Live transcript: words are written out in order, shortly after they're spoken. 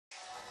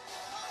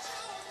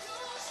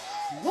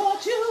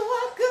Lord, you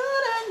are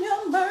good and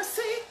your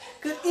mercy.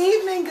 Good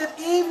evening, good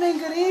evening,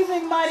 good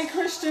evening, mighty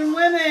Christian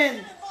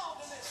women.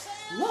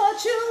 Lord,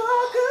 you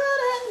are good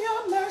and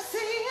your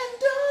mercy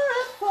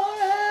endureth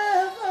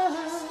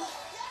forever.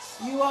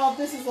 You all,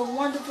 this is a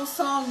wonderful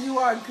song, You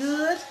Are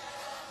Good,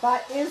 by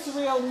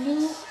Israel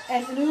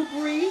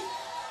Newbury.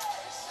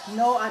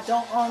 No, I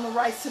don't own the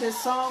rights to this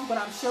song, but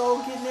I'm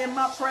sure getting in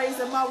my praise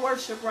and my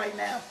worship right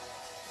now.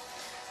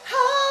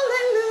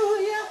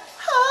 Hallelujah,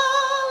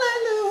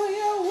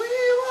 hallelujah, we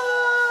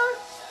were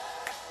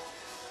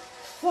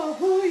for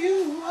who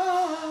you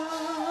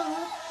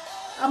are.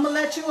 I'm going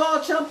to let you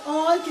all jump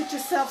on, get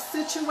yourself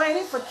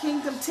situated for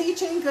Kingdom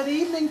Teaching. Good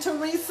evening,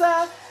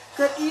 Teresa.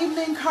 Good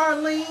evening,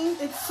 Carlene.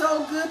 It's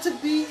so good to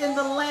be in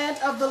the land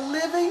of the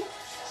living.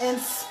 In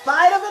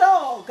spite of it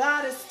all,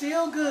 God is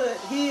still good.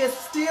 He is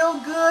still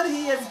good.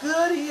 He is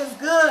good. He is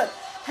good.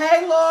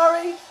 Hey,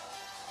 Lori,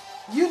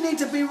 you need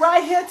to be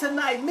right here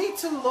tonight. Me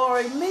too,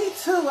 Lori. Me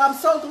too. I'm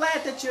so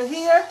glad that you're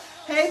here.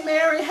 Hey,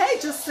 Mary. Hey,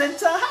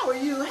 Jacinta. How are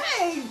you?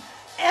 Hey,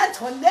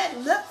 Antoinette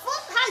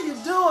Lipfoot. How you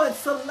doing?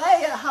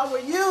 Saleya, how are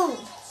you?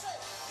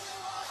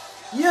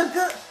 You're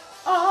good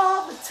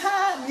all the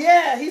time.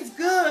 Yeah, he's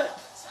good.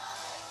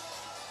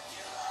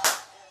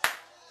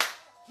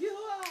 You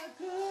are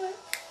good.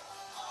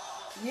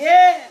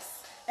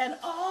 Yes, and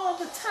all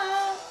the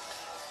time.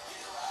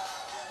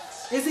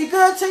 Is he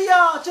good to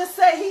y'all? Just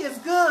say he is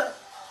good.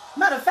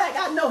 Matter of fact,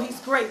 I know he's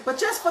great, but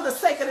just for the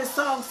sake of this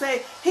song,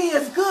 say he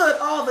is good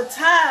all the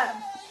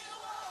time.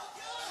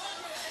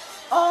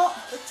 All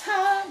the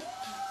time.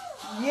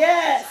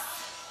 Yes.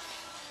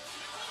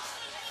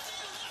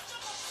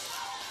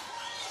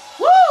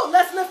 Woo!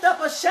 Let's lift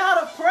up a shout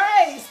of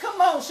praise. Come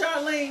on,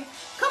 Charlene.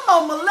 Come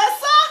on,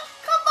 Melissa.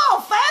 Come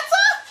on,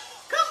 Fanta.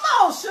 Come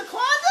on,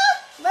 Shaquanda.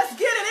 Let's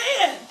get it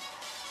in.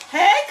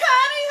 Hey,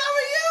 Connie, how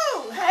are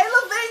you? Hey,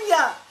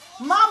 Lavinia.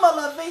 Mama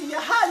Lavinia,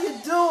 how you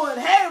doing?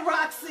 Hey,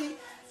 Roxy.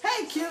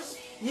 Hey, cute.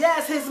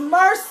 Yes, his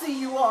mercy,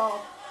 you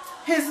all.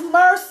 His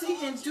mercy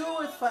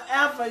endureth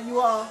forever, you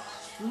all.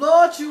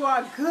 Lord, you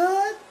are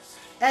good,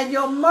 and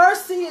your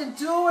mercy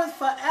endureth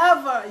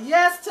forever.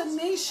 Yes,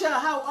 Tanisha,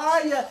 how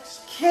are you?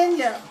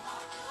 Kenya.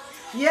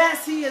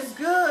 Yes, he is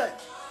good.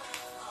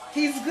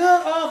 He's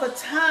good all the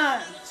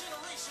time.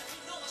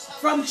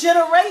 From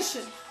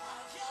generation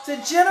to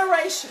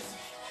generation.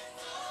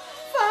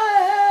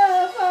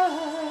 Forever.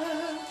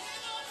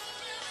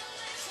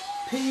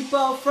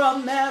 People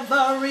from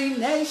every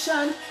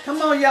nation.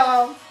 Come on,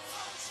 y'all.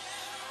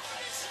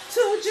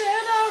 To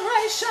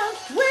generation,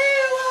 we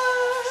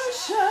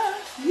worship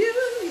you.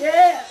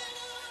 Yeah.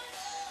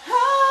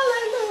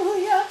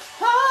 Hallelujah.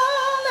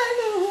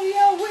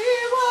 Hallelujah.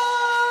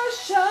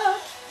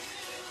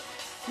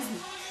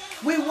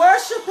 We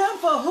worship him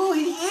for who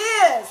he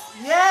is.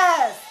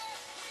 Yes.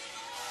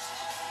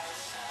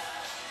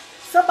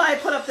 Somebody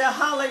put up there,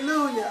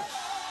 hallelujah.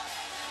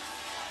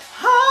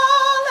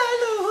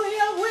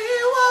 Hallelujah, we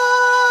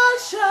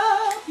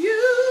worship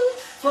you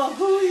for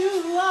who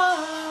you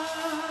are.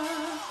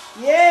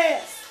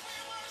 Yes.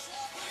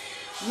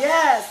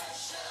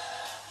 Yes.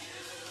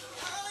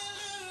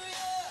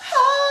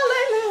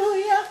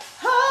 Hallelujah,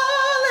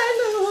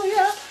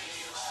 hallelujah,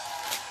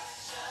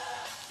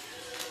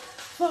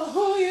 for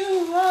who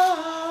you are.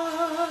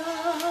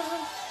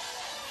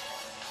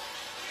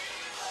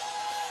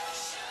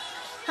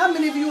 How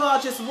many of you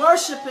all just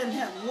worshiping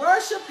him?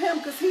 Worship him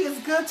because he is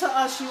good to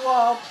us, you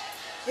all.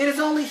 It is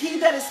only he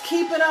that is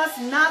keeping us,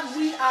 not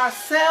we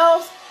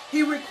ourselves.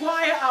 He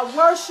requires our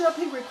worship.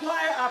 He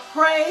requires our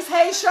praise.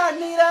 Hey,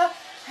 Sharnita.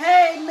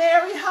 Hey,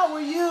 Mary, how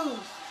are you?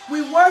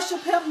 We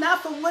worship him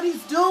not for what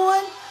he's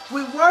doing.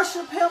 We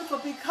worship him for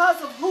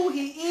because of who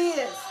he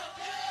is.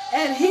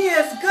 And he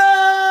is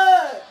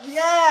good.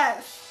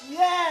 Yes,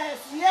 yes,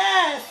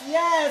 yes,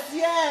 yes,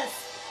 yes,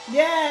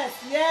 yes,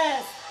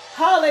 yes.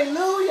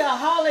 Hallelujah,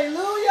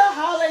 hallelujah,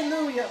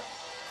 hallelujah,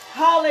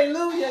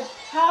 hallelujah,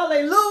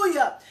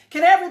 hallelujah.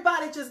 Can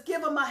everybody just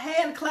give him a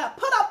hand clap?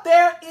 Put up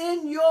there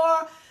in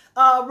your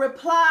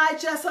reply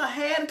just a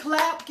hand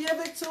clap. Give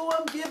it to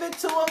him, give it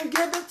to him,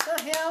 give it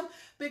to him,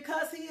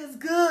 because he is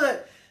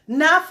good.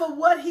 Not for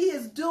what he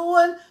is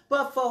doing,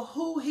 but for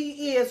who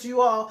he is,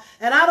 you all.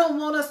 And I don't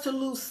want us to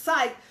lose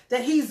sight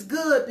that he's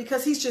good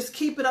because he's just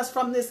keeping us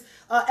from this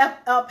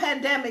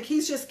pandemic.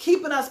 He's just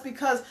keeping us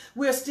because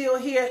we're still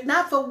here.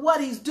 Not for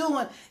what he's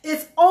doing.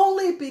 It's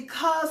only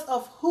because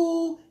of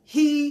who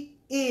he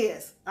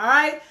is. All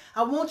right?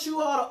 I want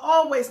you all to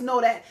always know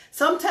that.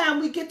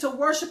 Sometimes we get to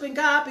worshiping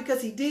God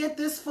because he did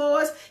this for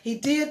us. He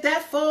did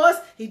that for us.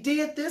 He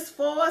did this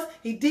for us.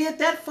 He did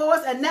that for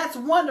us. And that's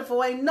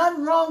wonderful. Ain't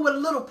nothing wrong with a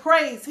little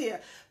praise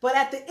here. But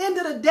at the end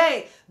of the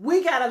day,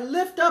 we got to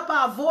lift up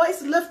our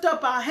voice, lift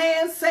up our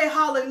hands, say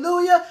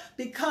hallelujah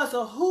because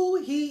of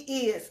who he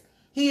is.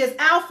 He is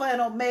Alpha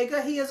and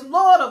Omega. He is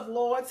Lord of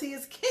Lords. He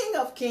is King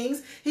of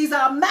Kings. He's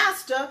our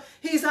master.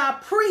 He's our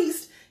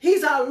priest.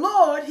 He's our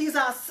Lord. He's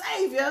our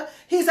Savior.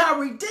 He's our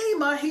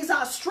Redeemer. He's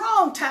our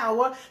strong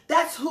tower.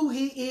 That's who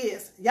he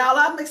is. Y'all,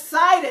 I'm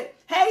excited.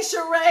 Hey,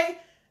 Sheree.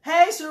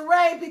 Hey,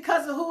 Sheree,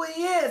 because of who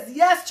he is.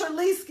 Yes,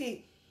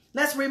 Terleski.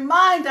 Let's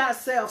remind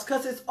ourselves,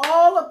 because it's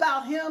all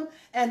about him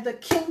and the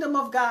kingdom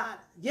of God.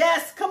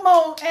 Yes, come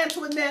on,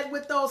 Antoinette,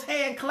 with those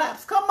hand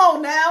claps. Come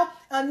on now.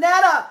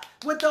 Annetta,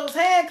 with those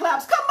hand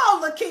claps. Come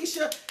on,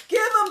 Lakeisha. Give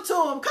them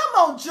to him. Come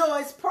on,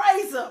 Joyce.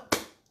 Praise him.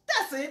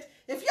 That's it.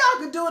 If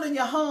y'all could do it in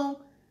your home,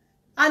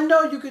 I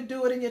know you could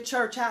do it in your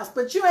church house,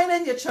 but you ain't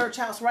in your church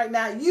house right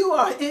now. You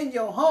are in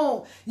your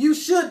home. You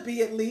should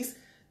be, at least.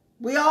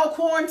 We all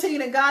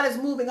quarantine and God is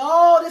moving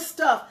all this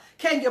stuff.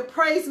 Can you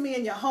praise me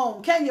in your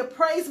home? Can you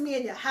praise me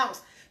in your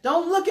house?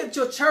 Don't look at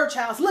your church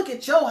house. Look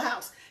at your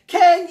house.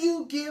 Can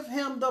you give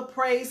him the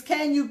praise?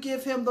 Can you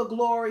give him the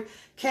glory?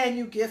 Can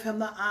you give him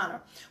the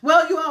honor?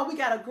 Well, you all, we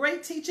got a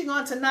great teaching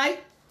on tonight.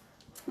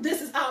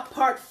 This is our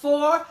part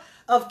 4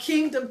 of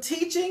Kingdom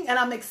Teaching, and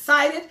I'm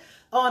excited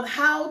on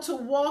how to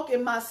walk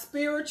in my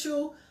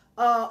spiritual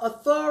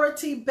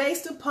authority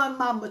based upon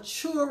my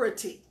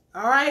maturity.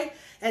 All right.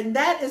 And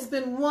that has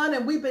been one,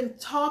 and we've been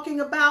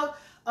talking about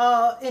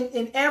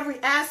in every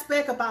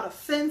aspect about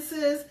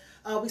offenses.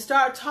 We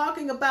started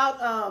talking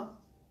about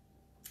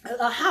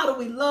how do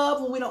we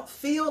love when we don't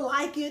feel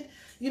like it.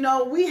 You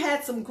know, we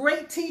had some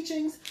great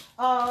teachings,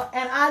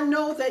 and I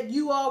know that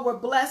you all were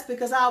blessed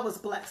because I was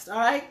blessed. All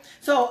right.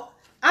 So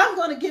I'm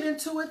going to get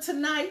into it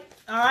tonight.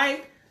 All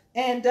right.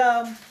 And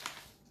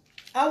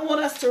I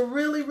want us to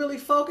really, really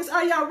focus.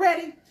 Are y'all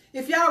ready?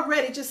 If y'all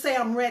ready, just say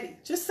I'm ready.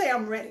 Just say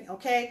I'm ready,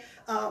 okay?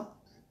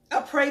 I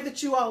pray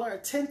that you all are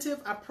attentive.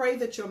 I pray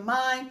that your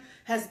mind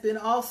has been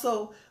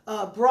also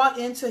brought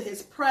into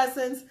his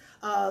presence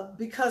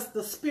because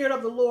the Spirit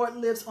of the Lord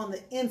lives on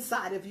the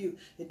inside of you.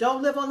 It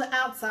don't live on the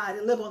outside.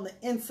 It lives on the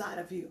inside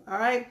of you, all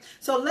right?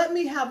 So let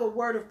me have a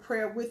word of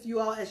prayer with you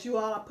all as you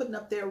all are putting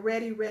up there,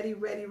 ready, ready,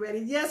 ready, ready.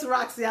 Yes,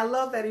 Roxy, I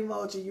love that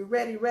emoji. You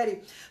ready,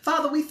 ready.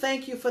 Father, we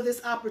thank you for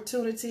this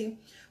opportunity.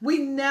 We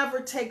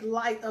never take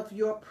light of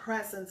your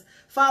presence.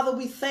 Father,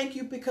 we thank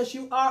you because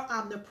you are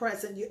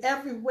omnipresent. You're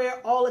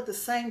everywhere all at the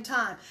same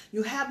time.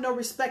 You have no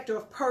respecter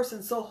of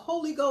persons. So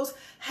Holy Ghost,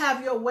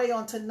 have your way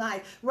on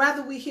tonight.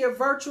 Rather we hear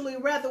virtually,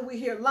 rather we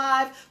hear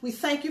live. We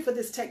thank you for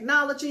this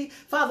technology.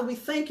 Father, we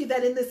thank you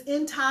that in this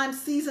end time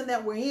season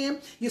that we're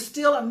in, you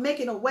still are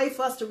making a way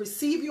for us to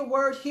receive your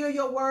word, hear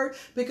your word,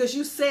 because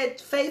you said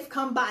faith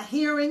come by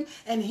hearing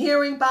and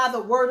hearing by the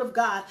word of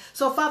God.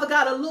 So Father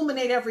God,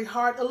 illuminate every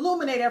heart,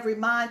 illuminate every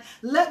mind.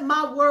 Let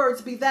my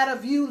words be that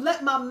of you.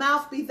 Let my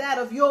mouth be that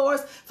of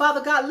yours.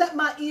 Father God, let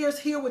my ears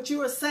hear what you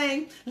are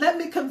saying. Let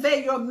me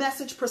convey your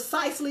message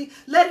precisely.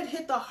 Let it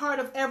hit the heart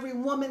of every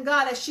woman,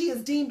 God, as she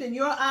is deemed in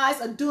your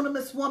eyes a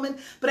dunamis woman.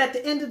 But at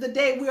the end of the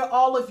day, we are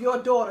all of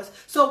your daughters.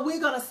 So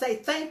we're going to say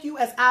thank you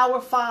as our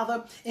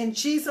Father. In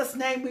Jesus'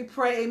 name we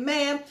pray,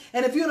 amen.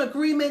 And if you're in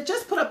agreement,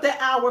 just put up that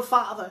our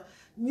Father.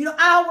 You know,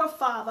 our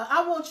Father.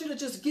 I want you to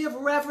just give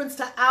reverence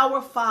to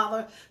our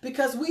Father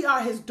because we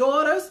are his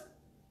daughters.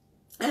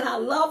 And I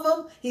love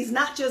him. He's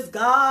not just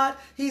God.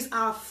 He's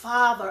our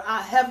Father,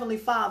 our Heavenly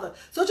Father.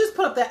 So just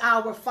put up that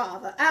our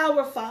Father, all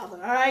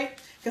right?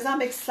 Because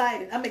I'm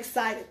excited. I'm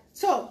excited.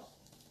 So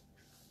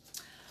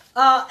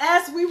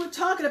as we were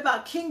talking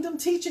about kingdom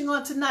teaching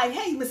on tonight,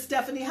 hey, Miss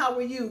Stephanie, how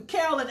are you?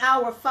 Carolyn,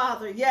 our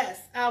Father.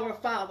 Yes, our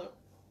Father.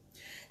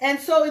 And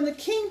so in the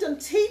kingdom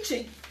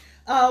teaching,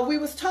 we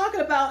was talking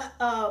about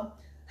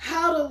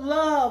how to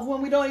love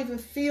when we don't even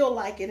feel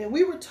like it. And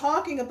we were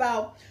talking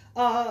about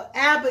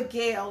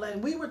Abigail,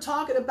 and we were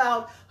talking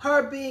about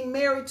her being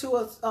married to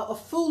a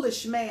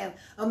foolish man,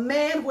 a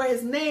man where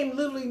his name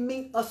literally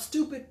means a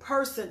stupid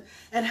person,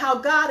 and how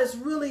God is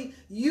really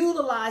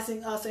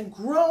utilizing us and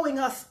growing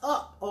us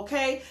up,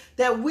 okay,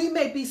 that we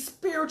may be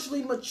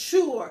spiritually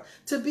mature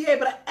to be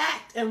able to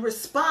act and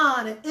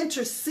respond and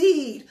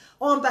intercede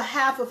on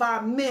behalf of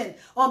our men,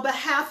 on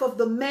behalf of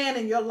the man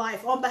in your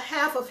life, on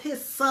behalf of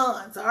his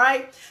sons, all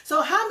right?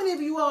 So how many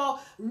of you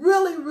all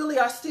really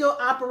are still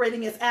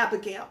operating as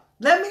Abigail?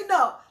 Let me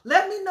know.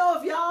 Let me know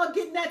if y'all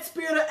getting that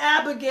spirit of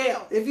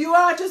Abigail. If you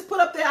are, just put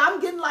up there, I'm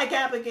getting like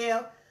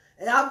Abigail.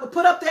 And I'm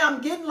put up there,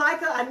 I'm getting like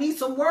her. I need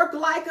some work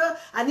like her.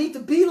 I need to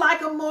be like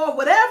her more.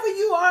 Whatever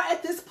you are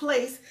at this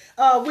place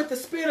with the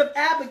spirit of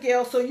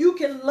Abigail, so you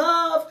can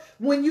love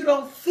when you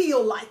don't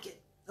feel like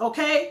it,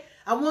 okay?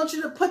 I want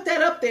you to put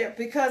that up there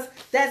because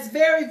that's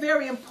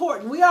very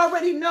important. We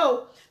already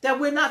know that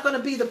we're not going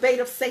to be the bait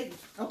of Satan,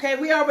 okay?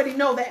 We already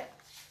know that.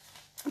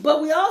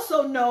 But we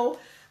also know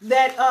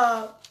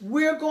that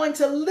we're going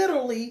to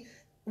literally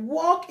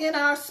walk in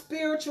our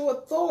spiritual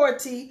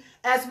authority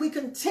as we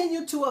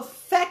continue to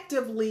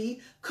effectively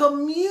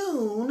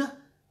commune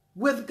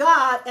with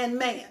God and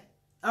man.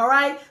 All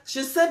right.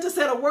 Jacinta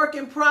said a work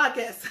in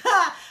progress.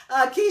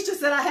 Keisha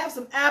said I have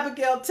some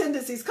Abigail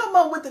tendencies. Come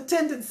on with the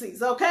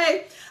tendencies.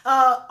 Okay.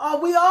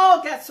 We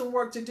all got some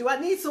work to do. I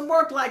need some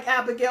work like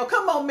Abigail.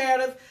 Come on,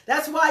 Meredith.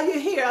 That's why you're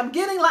here. I'm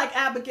getting like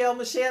Abigail,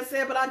 Michelle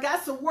said, but I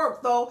got some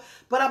work though.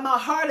 But my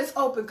heart is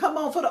open. Come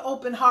on for the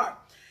open heart.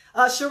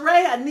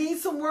 Sheree, I need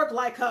some work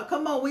like her.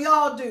 Come on. We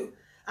all do.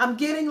 I'm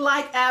getting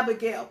like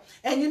Abigail.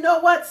 And you know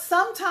what?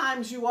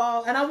 Sometimes you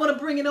all, and I want to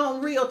bring it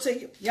on real to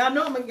you. Y'all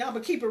know I'm going to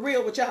keep it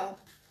real with y'all.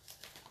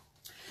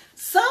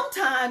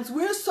 Sometimes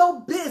we're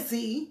so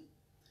busy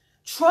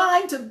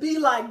trying to be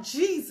like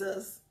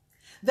Jesus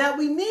that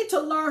we need to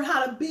learn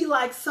how to be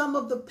like some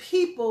of the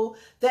people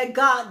that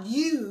God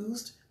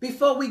used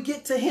before we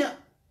get to him.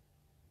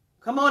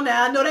 Come on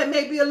now. I know that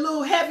may be a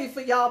little heavy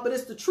for y'all, but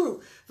it's the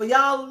truth. For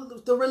y'all,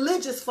 the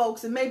religious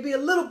folks, it may be a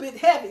little bit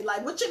heavy.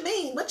 Like, what you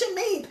mean? What you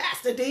mean,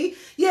 Pastor D?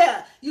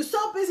 Yeah, you're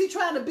so busy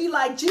trying to be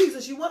like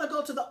Jesus. You want to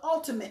go to the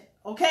ultimate,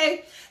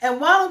 okay? And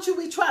why don't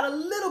we try a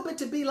little bit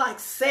to be like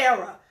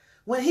Sarah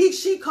when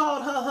she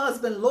called her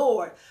husband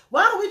Lord?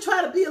 Why don't we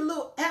try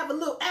to have a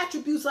little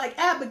attributes like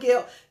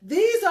Abigail?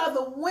 These are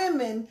the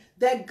women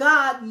that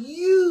God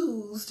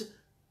used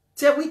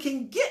so we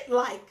can get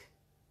like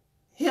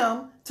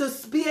him, to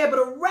be able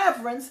to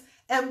reverence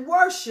and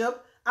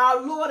worship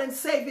our Lord and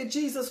Savior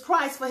Jesus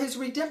Christ for his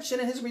redemption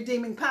and his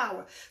redeeming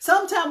power.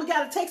 Sometimes we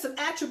got to take some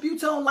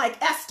attributes on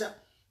like Esther.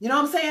 You know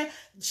what I'm saying?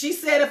 She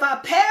said, if I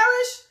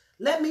perish,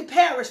 let me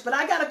perish, but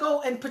I got to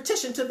go and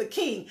petition to the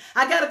king.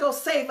 I got to go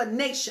save a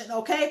nation,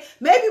 okay?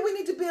 Maybe we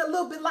need to be a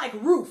little bit like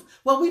Ruth.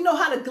 Well, we know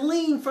how to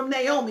glean from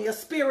Naomi, a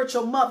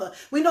spiritual mother.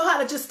 We know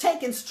how to just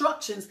take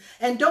instructions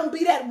and don't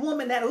be that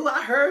woman that, oh,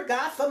 I heard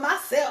God for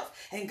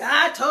myself and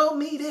God told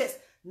me this.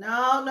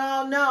 No,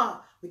 no, no.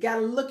 We got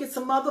to look at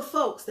some other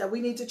folks that we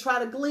need to try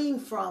to glean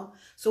from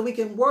so we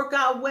can work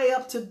our way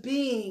up to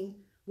being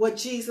what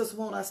Jesus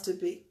wants us to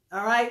be.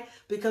 All right?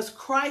 Because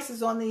Christ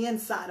is on the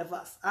inside of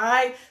us. All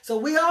right? So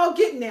we all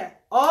getting there.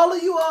 All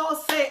of you all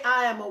say,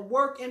 I am a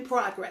work in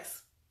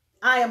progress.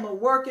 I am a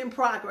work in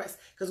progress.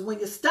 Because when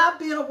you stop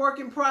being a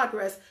work in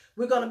progress,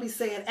 we're going to be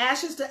saying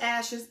ashes to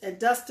ashes and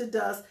dust to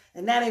dust.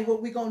 And that ain't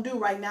what we're going to do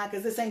right now,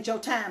 because this ain't your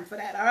time for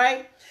that. All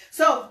right?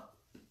 So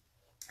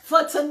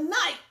for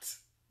tonight,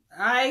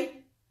 all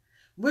right,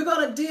 we're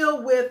going to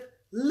deal with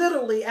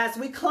literally, as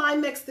we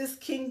climax this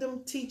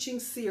kingdom teaching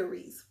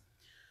series,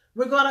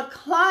 we're going to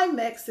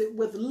climax it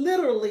with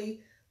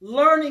literally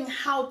learning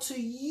how to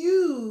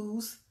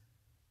use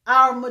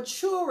our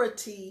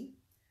maturity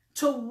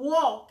to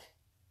walk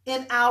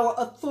in our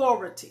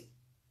authority.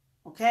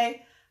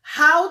 Okay?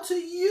 How to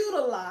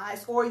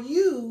utilize or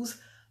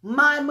use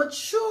my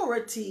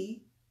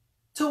maturity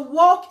to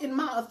walk in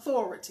my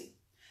authority.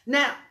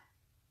 Now,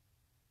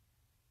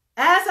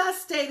 as I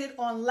stated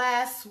on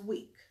last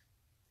week,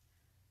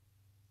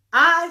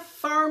 I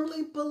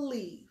firmly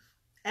believe,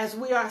 as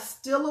we are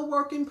still a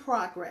work in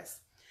progress,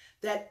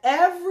 that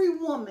every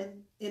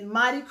woman in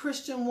Mighty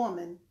Christian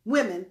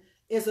Women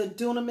is a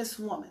dunamis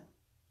woman.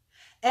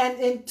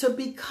 And to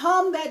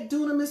become that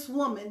dunamis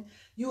woman,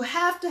 you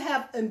have to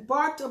have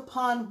embarked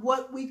upon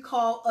what we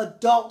call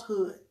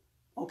adulthood.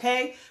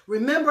 Okay?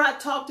 Remember, I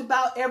talked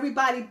about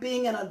everybody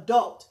being an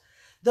adult.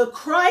 The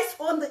Christ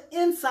on the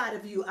inside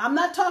of you. I'm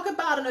not talking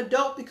about an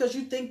adult because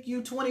you think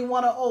you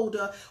 21 or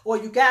older, or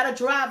you got a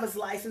driver's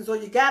license, or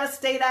you got a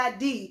state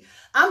ID.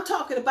 I'm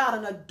talking about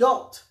an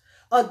adult.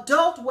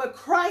 Adult where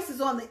Christ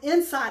is on the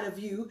inside of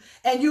you,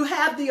 and you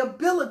have the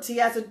ability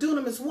as a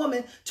dunamis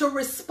woman to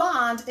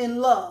respond in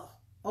love.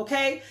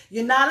 Okay?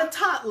 You're not a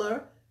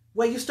toddler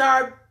where you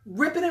start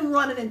ripping and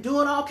running and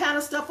doing all kind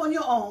of stuff on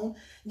your own.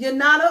 You're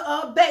not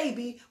a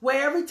baby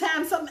where every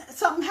time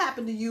something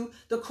happened to you,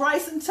 the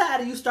Christ inside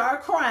of you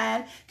start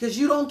crying because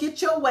you don't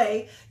get your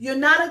way. You're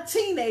not a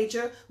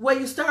teenager where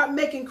you start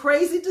making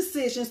crazy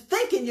decisions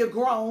thinking you're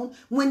grown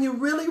when you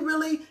really,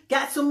 really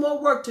got some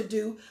more work to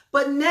do.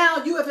 But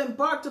now you have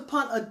embarked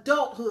upon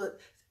adulthood.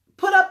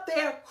 Put up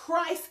there,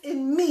 Christ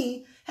in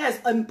me has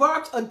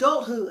embarked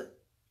adulthood.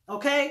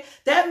 Okay,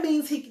 that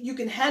means you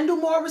can handle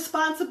more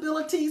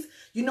responsibilities.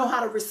 You know how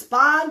to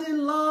respond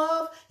in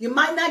love. You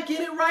might not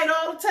get it right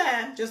all the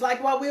time, just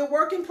like while we're a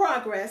work in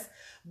progress,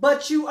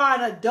 but you are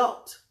an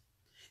adult.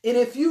 And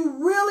if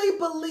you really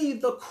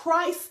believe the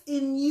Christ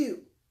in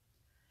you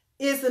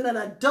is an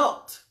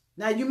adult,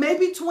 now you may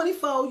be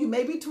 24, you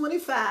may be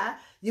 25,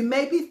 you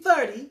may be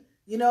 30,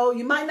 you know,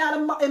 you might not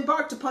have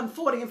embarked upon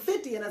 40 and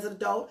 50 as an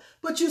adult,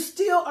 but you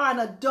still are an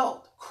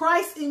adult.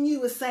 Christ in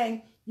you is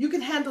saying, you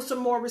can handle some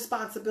more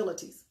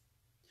responsibilities.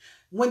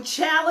 When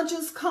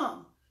challenges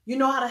come, you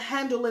know how to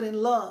handle it in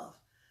love.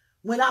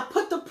 When I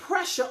put the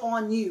pressure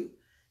on you,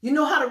 you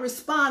know how to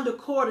respond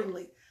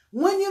accordingly.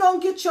 When you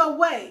don't get your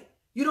way,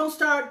 you don't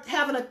start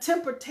having a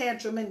temper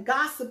tantrum and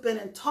gossiping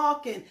and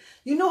talking.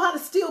 You know how to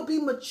still be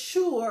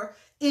mature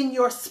in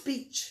your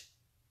speech.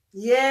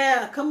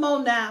 Yeah, come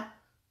on now.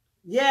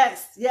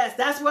 Yes,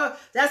 that's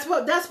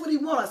what he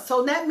wants.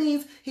 So that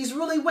means he's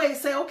really waiting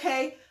to say,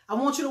 okay, I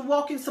want you to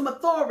walk in some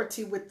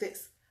authority with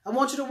this. I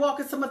want you to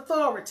walk in some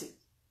authority.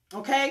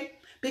 Okay?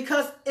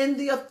 Because in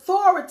the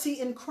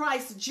authority in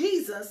Christ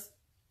Jesus,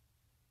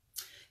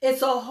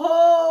 it's a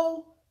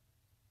whole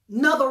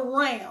nother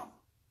realm.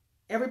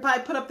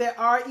 Everybody put up there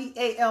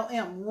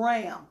R-E-A-L-M,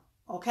 realm.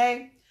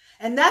 Okay?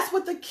 And that's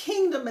what the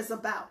kingdom is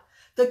about.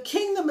 The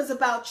kingdom is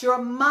about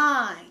your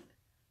mind,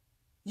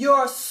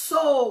 your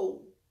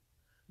soul,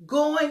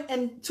 going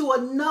into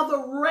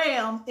another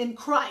realm in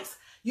Christ.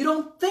 You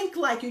don't think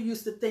like you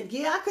used to think.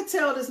 Yeah, I could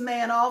tell this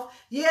man off.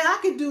 Yeah, I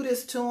could do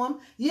this to him.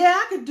 Yeah,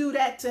 I could do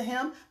that to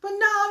him. But no,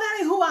 that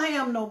ain't who I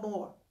am no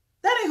more.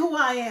 That ain't who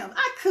I am.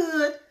 I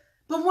could,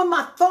 but when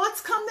my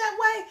thoughts come that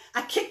way,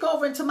 I kick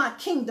over into my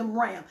kingdom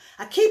realm.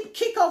 I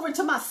kick over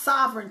into my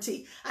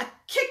sovereignty. I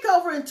kick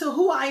over into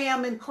who I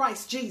am in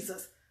Christ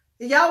Jesus.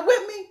 Y'all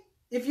with me?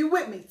 If you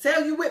with me,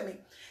 tell you with me.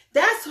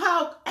 That's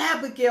how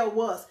Abigail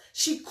was.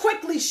 She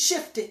quickly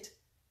shifted.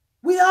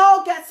 We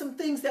all got some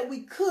things that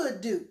we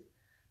could do,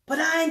 but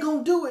I ain't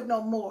going to do it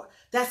no more.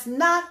 That's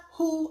not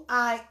who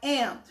I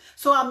am.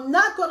 So I'm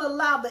not going to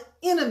allow the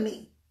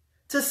enemy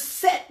to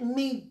set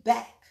me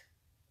back.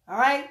 All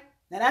right?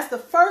 Now that's the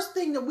first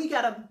thing that we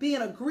got to be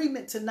in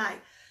agreement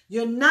tonight.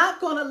 You're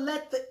not going to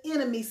let the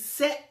enemy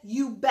set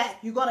you back.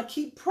 You're going to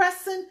keep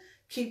pressing,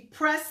 keep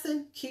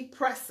pressing, keep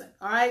pressing.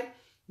 All right?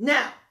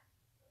 Now,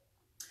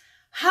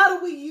 how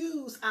do we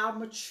use our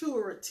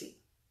maturity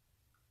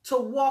to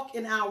walk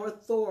in our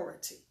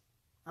authority?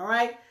 All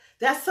right?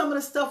 That's some of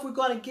the stuff we're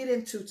going to get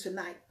into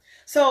tonight.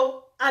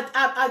 So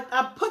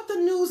I put the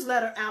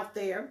newsletter out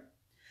there,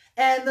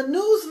 and the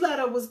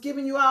newsletter was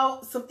giving you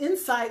all some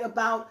insight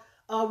about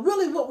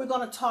really what we're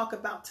going to talk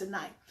about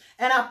tonight.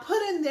 And I put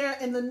in there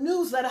in the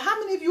newsletter, how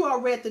many of you all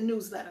read the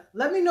newsletter?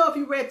 Let me know if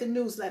you read the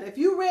newsletter. If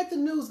you read the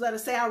newsletter,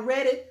 say I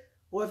read it,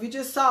 or if you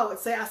just saw it,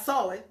 say I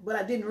saw it, but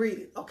I didn't read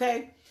it,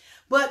 okay?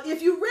 But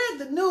if you read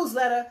the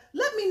newsletter,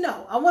 let me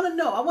know. I want to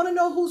know. I want to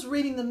know who's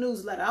reading the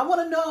newsletter. I want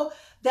to know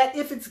that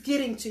if it's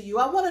getting to you.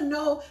 I want to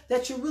know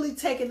that you're really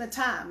taking the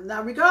time.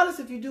 Now,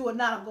 regardless if you do or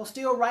not, I'm going to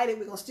still write it.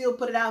 We're going to still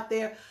put it out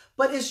there.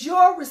 But it's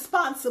your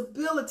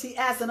responsibility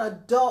as an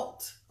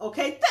adult.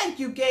 Okay? Thank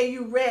you, Gay.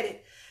 You read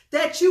it.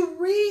 That you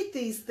read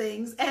these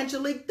things.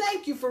 Angelique,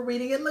 thank you for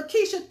reading it.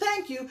 Lakeisha,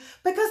 thank you.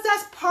 Because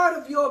that's part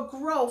of your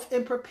growth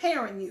in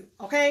preparing you.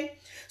 Okay?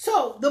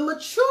 So the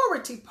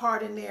maturity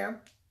part in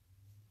there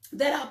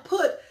that I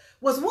put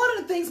was one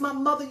of the things my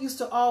mother used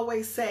to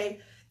always say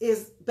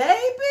is, baby,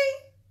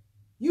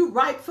 you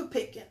ripe for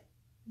picking.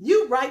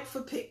 You ripe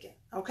for picking,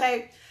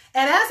 okay?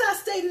 And as I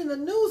stated in the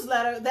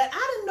newsletter, that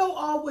I didn't know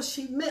all what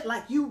she meant,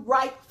 like you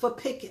ripe for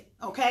picking,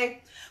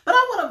 okay? But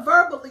I want to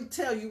verbally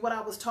tell you what I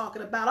was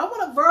talking about. I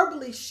want to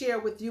verbally share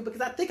with you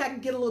because I think I can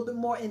get a little bit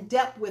more in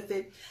depth with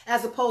it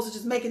as opposed to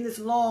just making this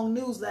long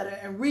newsletter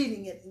and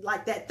reading it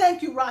like that.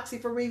 Thank you, Roxy,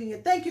 for reading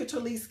it. Thank you,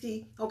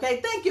 Terliski,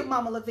 okay? Thank you,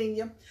 Mama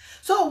Lavinia.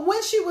 So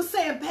when she was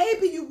saying,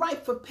 baby, you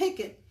ripe for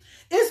picking,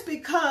 it's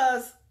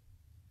because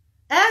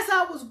as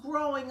I was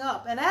growing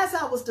up and as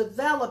I was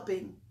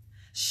developing,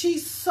 she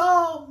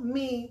saw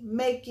me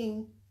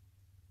making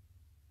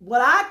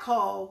what I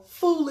call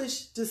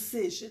foolish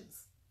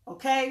decisions,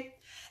 okay?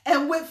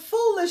 And with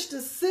foolish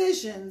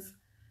decisions,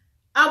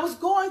 I was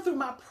going through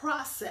my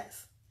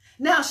process.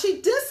 Now,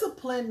 she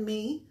disciplined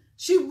me.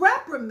 She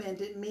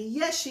reprimanded me.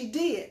 Yes, she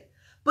did.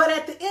 But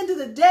at the end of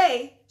the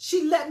day,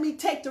 she let me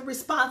take the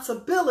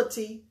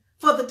responsibility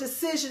for the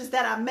decisions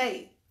that I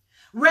made.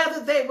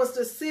 Whether they was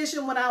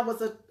decision when I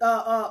was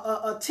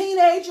a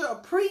teenager, a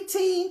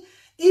preteen,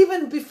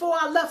 even before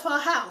I left her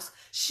house,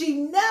 she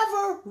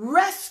never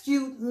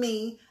rescued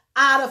me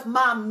out of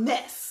my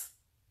mess.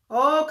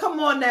 Oh, come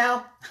on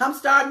now. I'm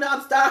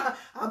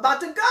about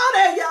to go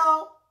there,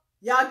 y'all.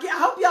 I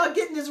hope y'all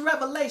getting this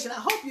revelation. I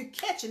hope you're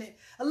catching it.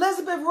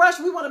 Elizabeth Rush,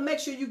 we want to make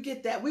sure you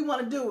get that. We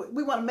want to do it.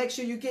 We want to make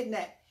sure you're getting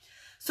that.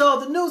 So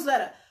the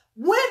newsletter,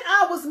 when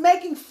I was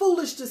making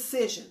foolish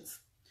decisions,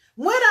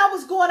 when I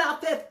was going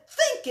out there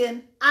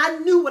thinking I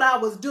knew what I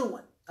was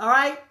doing, all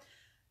right?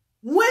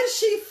 When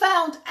she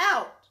found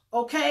out,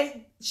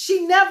 okay,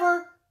 she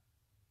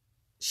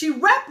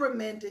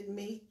reprimanded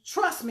me.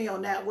 Trust me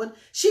on that one.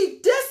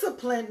 She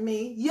disciplined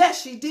me.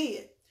 Yes, she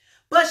did.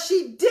 But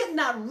she did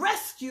not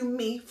rescue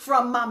me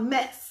from my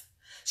mess.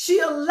 She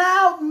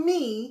allowed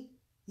me,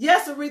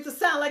 yes, Aretha,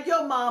 sound like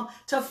your mom,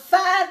 to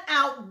find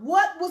out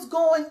what was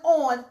going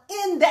on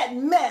in that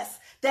mess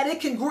that it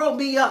can grow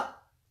me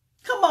up.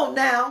 Come on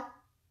now.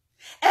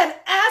 And as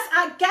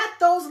I got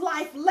those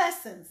life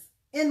lessons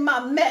in my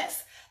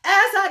mess, as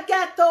I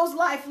got those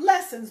life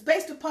lessons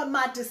based upon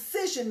my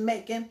decision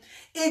making,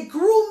 it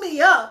grew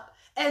me up.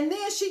 And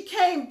then she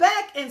came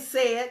back and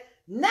said,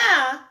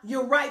 now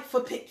you're ripe for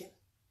picking.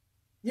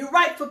 You're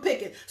ripe for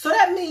picking. So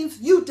that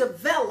means you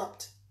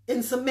developed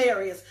in some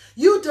areas.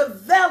 You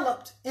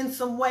developed in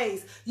some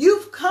ways.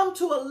 You've come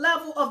to a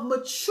level of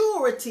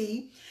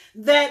maturity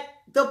that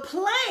the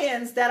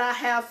plans that I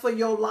have for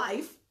your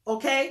life,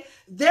 okay,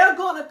 they're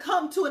going to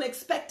come to an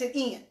expected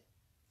end.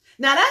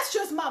 Now, that's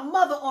just my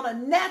mother on a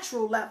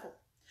natural level.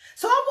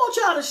 So I want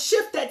y'all to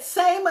shift that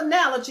same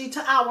analogy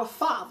to our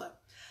Father.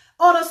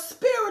 On a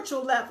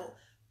spiritual level,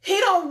 he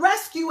don't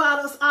rescue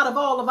us out of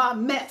all of our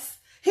mess.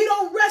 He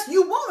don't rescue.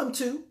 You want him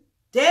to.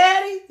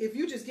 Daddy, if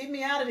you just get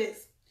me out of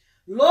this.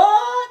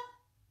 Lord,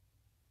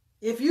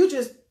 if you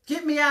just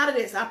get me out of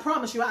this, I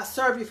promise you I'll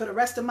serve you for the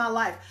rest of my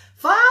life.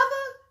 Father,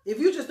 if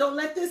you just don't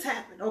let this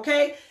happen,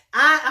 okay?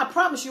 I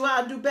promise you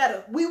I'll do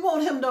better. We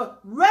want him to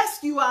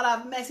rescue out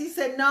of our mess. He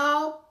said,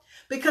 no.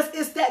 because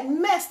it's that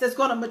mess that's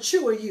going to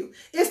mature you.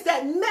 It's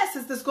that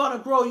mess that's going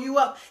to grow you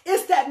up.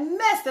 It's that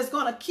mess that's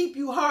going to keep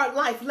you hard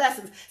life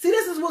lessons. See,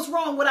 this is what's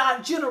wrong with our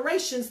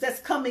generations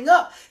that's coming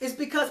up, is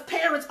because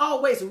parents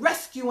always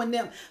rescuing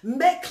them,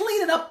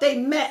 cleaning up their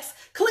mess,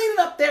 cleaning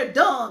up their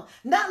dung,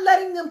 not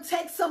letting them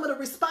take some of the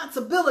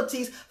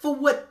responsibilities for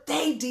what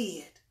they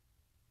did,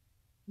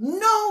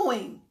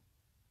 knowing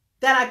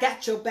that I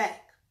got your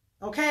back,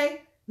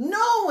 okay?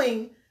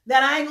 Knowing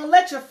that I ain't gonna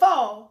let you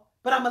fall,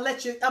 but I'm gonna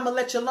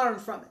let you learn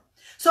from it.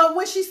 So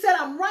when she said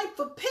I'm ripe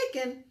for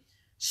picking,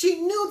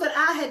 she knew that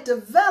I had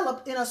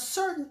developed in a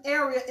certain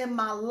area in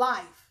my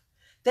life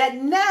that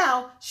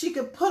now she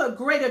could put a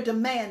greater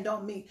demand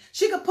on me.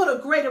 She could put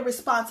a greater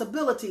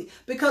responsibility,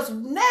 because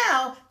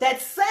now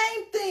that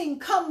same thing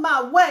come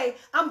my way,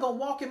 I'm gonna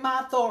walk in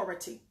my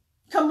authority.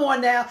 Come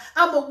on now.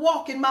 I'm going to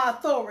walk in my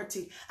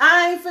authority.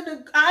 I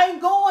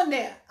ain't going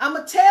there. I'm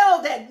going to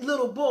tell that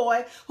little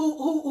boy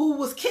who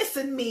was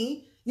kissing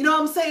me, you know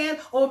what I'm saying,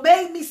 or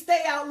made me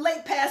stay out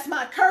late past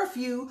my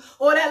curfew,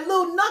 or that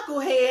little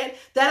knucklehead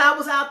that I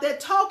was out there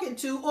talking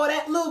to, or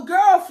that little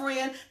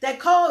girlfriend that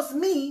caused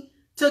me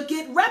to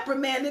get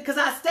reprimanded because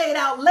I stayed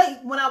out late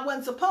when I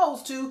wasn't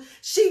supposed to.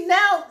 She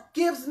now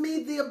gives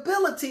me the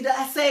ability to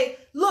say,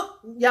 look,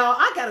 y'all,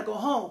 I got to go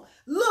home.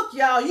 Look,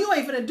 y'all, you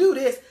ain't finna do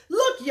this.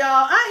 Look,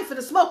 y'all, I ain't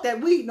finna smoke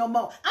that weed no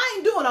more. I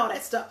ain't doing all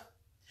that stuff.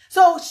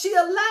 So she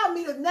allowed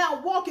me to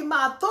now walk in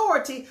my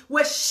authority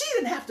where she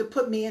didn't have to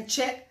put me in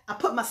check. I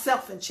put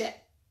myself in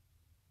check.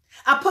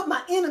 I put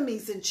my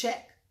enemies in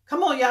check.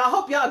 Come on, y'all. I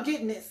hope y'all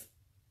getting this.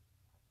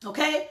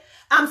 Okay?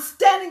 I'm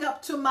standing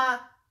up to my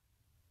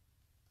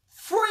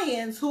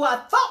friends who I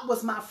thought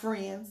was my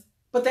friends,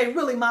 but they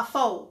really my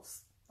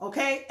foes.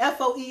 Okay?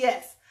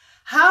 F-O-E-S.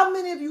 How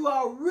many of you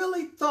all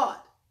really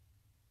thought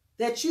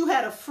that you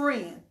had a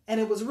friend and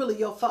it was really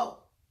your foe?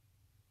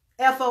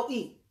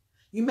 F-O-E.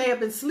 You may have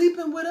been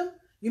sleeping with him.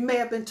 You may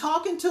have been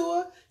talking to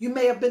her. You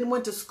may have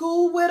went to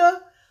school with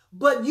her,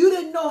 but you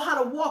didn't know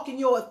how to walk in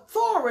your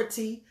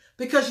authority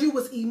because you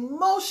was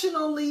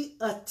emotionally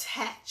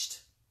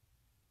attached.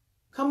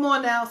 Come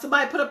on now.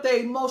 Somebody put up there,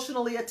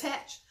 emotionally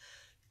attached.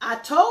 I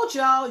told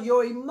y'all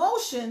your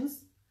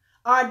emotions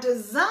are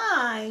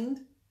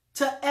designed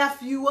to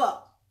F you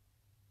up.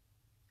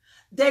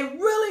 They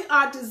really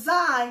are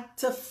designed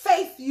to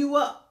faith you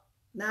up.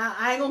 Now,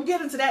 I ain't going to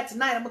get into that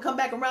tonight. I'm going to come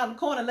back around the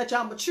corner and let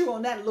y'all mature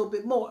on that a little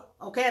bit more,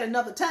 okay, at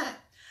another time.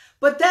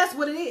 But that's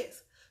what it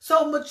is.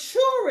 So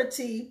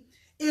maturity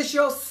is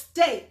your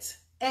state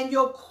and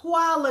your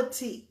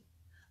quality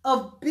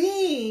of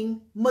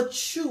being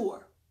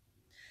mature.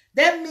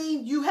 That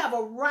means you have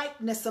a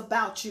ripeness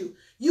about you.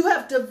 You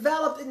have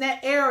developed in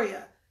that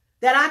area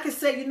that I can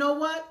say, you know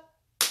what?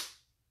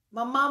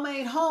 My mama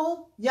ain't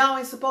home. Y'all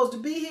ain't supposed to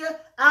be here.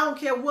 I don't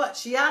care what.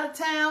 She out of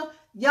town.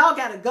 Y'all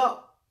got to go.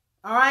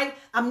 All right?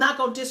 I'm not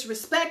going to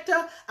disrespect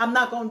her. I'm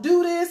not going to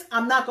do this.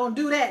 I'm not going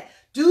to do that.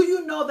 Do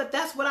you know that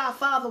that's what our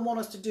Father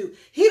wants us to do?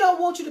 He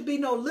don't want you to be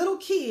no little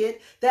kid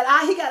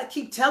that he got to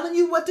keep telling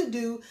you what to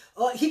do.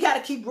 Or he got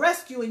to keep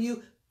rescuing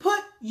you.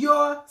 Put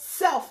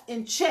yourself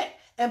in check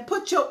and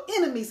put your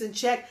enemies in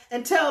check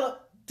and tell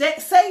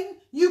Satan,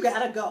 you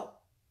got to go.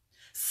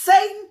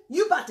 Satan,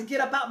 you about to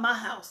get up out my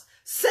house.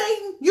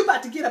 Satan, you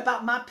about to get up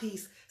out my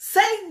peace.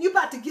 Satan, you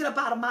about to get up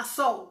out of my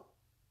soul.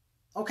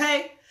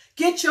 Okay?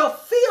 Get your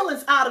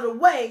feelings out of the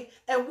way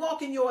and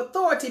walk in your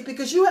authority,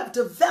 because you have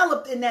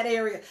developed in that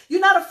area.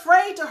 You're not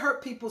afraid to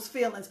hurt people's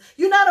feelings.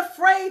 You're not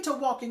afraid to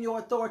walk in your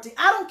authority.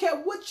 I don't care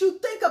what you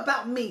think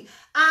about me.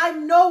 I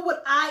know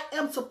what I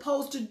am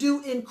supposed to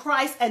do in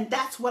Christ, and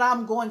that's what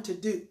I'm going to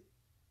do.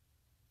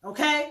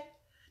 Okay?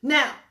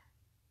 Now,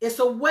 it's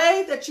a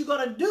way that you're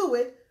going to do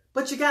it,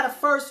 but you got to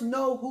first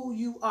know who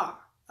you are.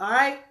 All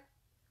right?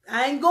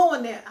 I ain't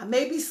going there. I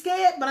may be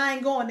scared, but I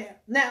ain't going there.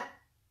 Now,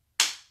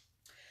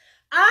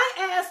 I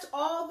asked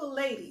all the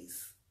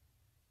ladies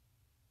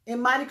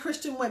in Mighty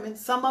Christian Women,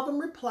 some of them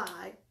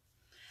replied,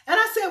 and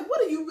I said,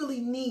 what do you really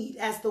need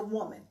as the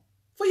woman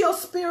for your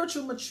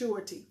spiritual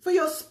maturity, for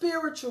your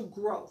spiritual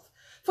growth,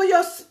 for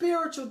your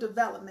spiritual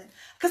development?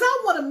 Because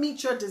I want to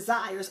meet your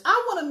desires.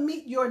 I want to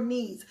meet your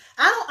needs.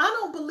 I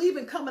don't believe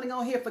in coming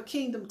on here for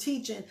kingdom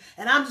teaching,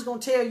 and I'm just going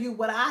to tell you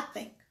what I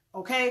think.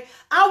 Okay,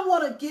 I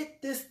want to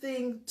get this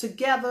thing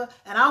together,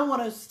 and I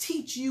want to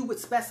teach you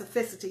with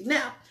specificity.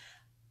 Now,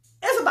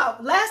 it's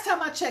about, last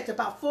time I checked,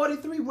 about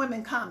 43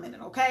 women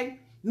commented, okay?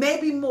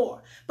 Maybe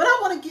more. But I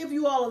want to give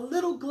you all a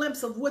little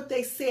glimpse of what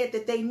they said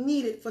that they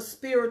needed for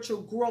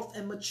spiritual growth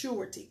and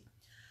maturity.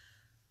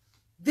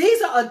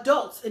 These are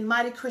adults in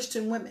Mighty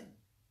Christian Women,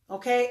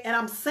 okay? And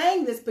I'm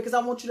saying this because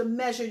I want you to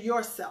measure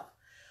yourself.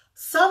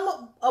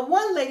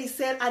 One lady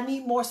said, I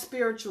need more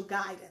spiritual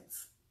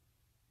guidance.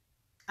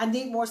 I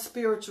need more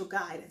spiritual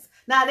guidance.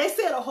 Now, they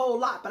said a whole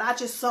lot, but I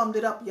just summed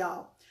it up,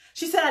 y'all.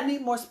 She said, I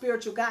need more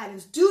spiritual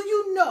guidance. Do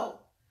you know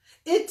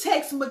it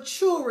takes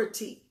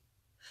maturity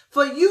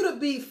for you to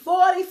be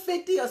 40,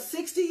 50, or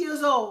 60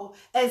 years old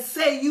and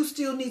say you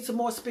still need some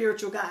more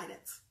spiritual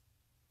guidance?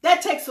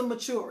 That takes some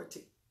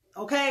maturity,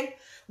 okay?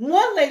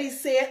 One lady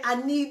said, I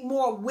need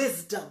more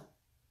wisdom.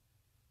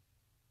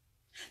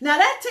 Now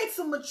that takes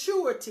some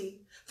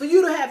maturity for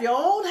you to have your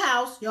own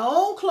house, your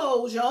own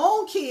clothes, your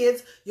own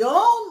kids, your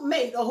own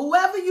mate, or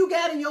whoever you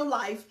got in your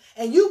life,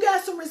 and you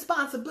got some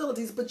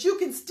responsibilities, but you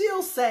can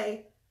still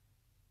say,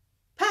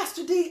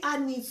 Pastor D, I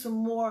need some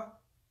more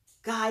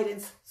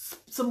guidance,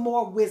 some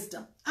more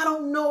wisdom. I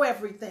don't know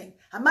everything.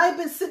 I might have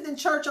been sitting in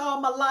church all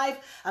my life.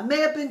 I may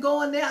have been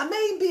going there. I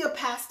may be a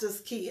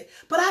pastor's kid,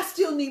 but I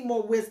still need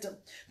more wisdom.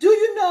 Do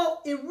you know,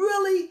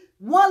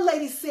 one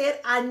lady said,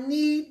 I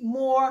need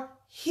more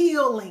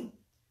healing.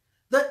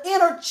 The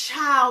inner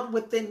child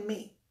within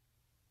me.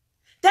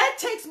 That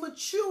takes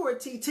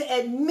maturity to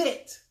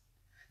admit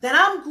that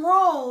I'm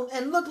grown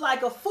and look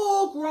like a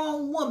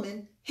full-grown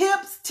woman,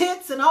 hips,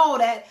 tits, and all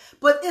that,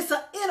 but it's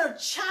an inner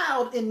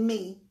child in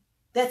me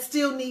that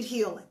still need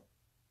healing.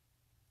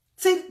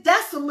 See,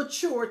 that's a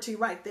maturity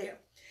right there.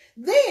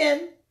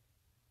 Then,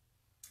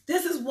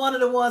 this is one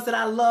of the ones that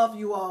I love,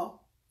 you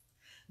all.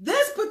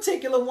 This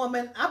particular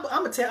woman,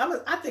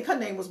 I think her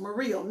name was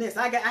Marie on this.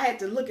 I had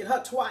to look at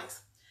her twice.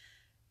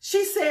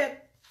 She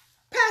said,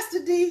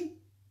 Pastor D,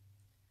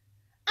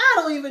 I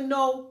don't even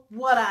know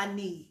what I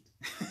need.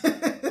 She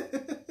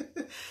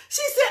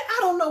said, I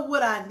don't know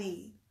what I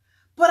need,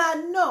 but I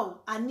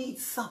know I need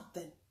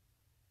something.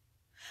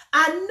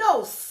 I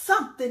know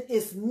something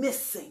is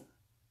missing.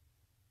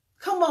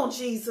 Come on,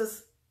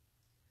 Jesus.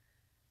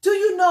 Do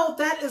you know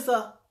that is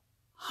a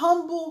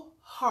humble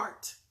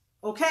heart?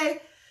 Okay?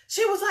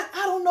 She was like,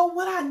 I don't know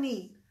what I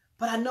need,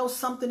 but I know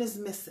something is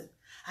missing.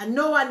 I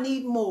know I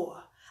need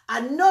more. I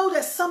know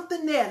there's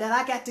something there that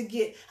I got to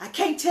get. I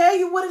can't tell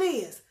you what it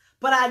is,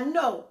 but I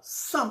know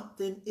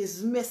something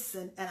is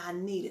missing and I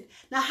need it.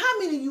 Now, how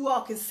many of you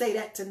all can say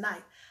that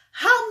tonight?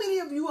 How many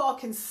of you all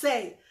can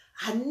say,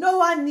 I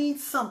know I need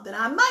something.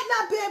 I might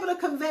not be able to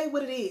convey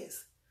what it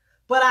is,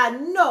 but I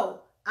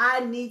know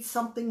I need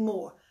something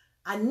more.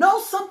 I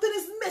know something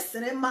is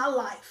missing in my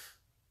life,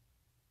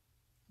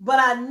 but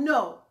I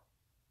know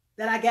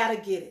that I got to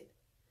get it.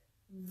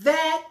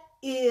 That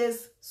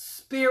is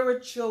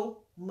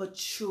spiritual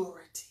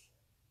maturity.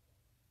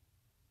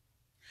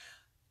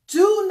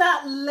 Do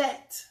not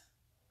let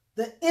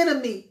the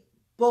enemy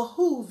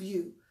behoove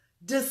you,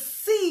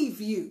 deceive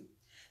you,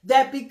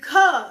 that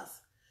because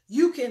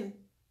you can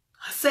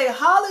say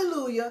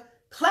hallelujah,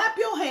 clap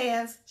your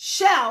hands,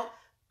 shout,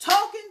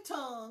 talk in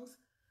tongues,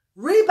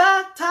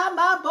 tie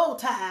my bow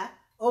tie,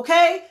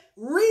 okay?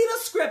 Read a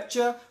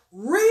scripture,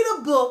 read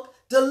a book,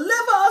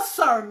 deliver a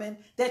sermon,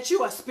 that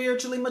you are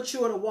spiritually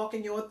mature to walk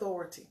in your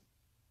authority.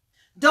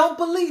 Don't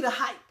believe the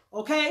hype,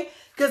 okay?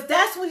 Because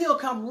that's when he'll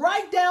come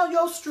right down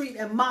your street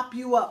and mop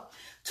you up.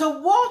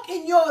 To walk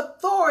in your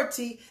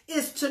authority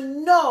is to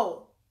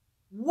know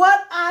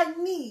what I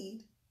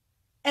need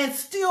and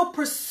still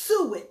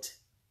pursue it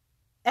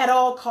at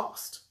all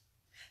cost.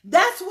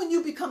 That's when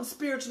you become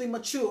spiritually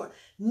mature.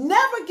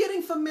 Never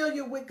getting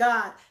familiar with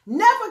God,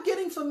 never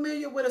getting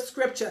familiar with a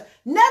scripture,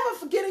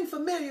 never getting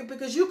familiar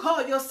because you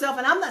call yourself,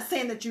 and I'm not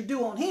saying that you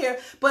do on here,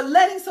 but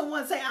letting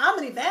someone say, I'm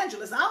an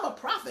evangelist, I'm a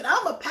prophet,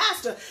 I'm a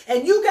pastor,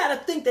 and you got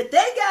to think that they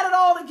got it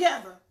all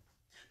together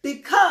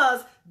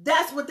because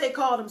that's what they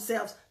call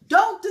themselves.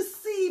 Don't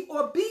deceive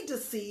or be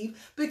deceived,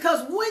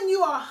 because when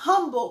you are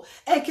humble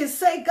and can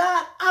say,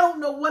 God, I don't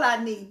know what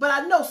I need, but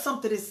I know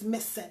something is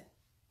missing.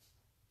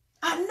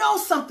 I know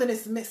something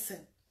is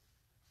missing.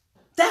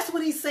 That's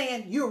when he's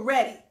saying, you're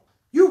ready.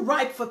 You're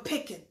ripe for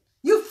picking.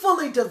 You're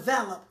fully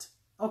developed.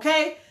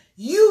 Okay?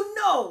 You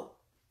know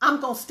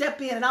I'm going to step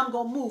in and I'm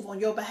going to move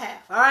on your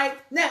behalf. All right?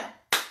 Now,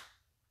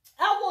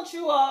 I want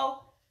you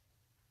all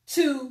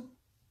to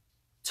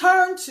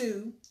turn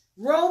to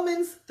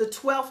Romans, the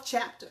 12th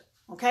chapter.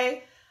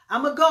 Okay?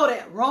 I'm going to go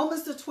there.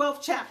 Romans, the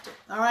 12th chapter.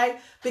 All right?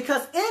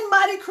 Because in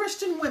Mighty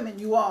Christian Women,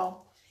 you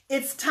all,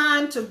 it's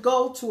time to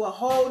go to a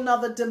whole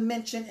nother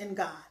dimension in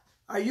God.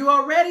 Are you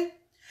all ready?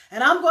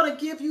 And I'm going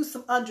to give you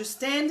some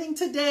understanding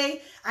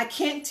today. I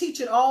can't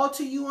teach it all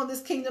to you on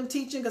this kingdom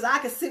teaching because I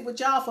could sit with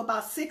y'all for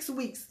about 6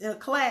 weeks in a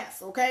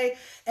class, okay,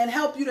 and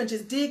help you to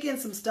just dig in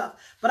some stuff.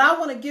 But I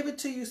want to give it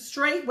to you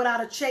straight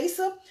without a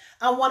chaser.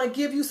 I want to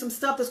give you some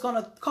stuff that's going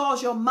to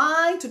cause your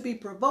mind to be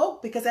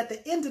provoked, because at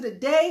the end of the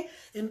day,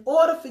 in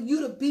order for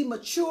you to be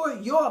mature,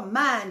 your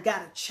mind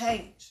got to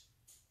change.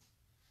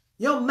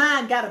 Your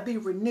mind got to be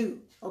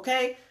renewed,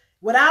 okay?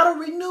 Without a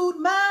renewed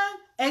mind,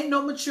 ain't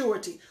no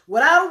maturity.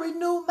 Without a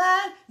renewed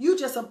mind, you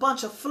just a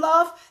bunch of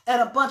fluff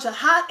and a bunch of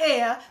hot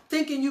air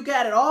thinking you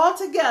got it all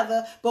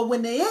together. But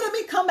when the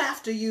enemy come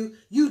after you,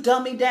 you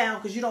dummy down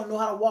because you don't know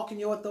how to walk in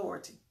your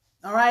authority.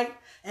 All right?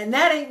 And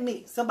that ain't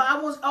me.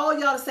 Somebody wants all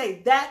y'all to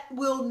say, that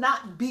will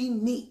not be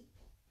me.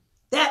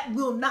 That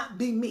will not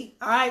be me.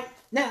 All right?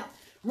 Now,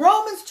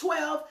 Romans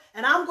 12,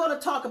 and I'm going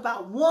to talk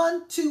about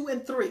 1, 2,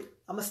 and 3.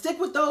 I'm going to stick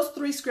with those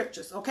 3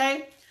 scriptures,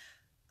 okay?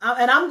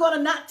 And I'm going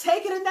to not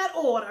take it in that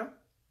order,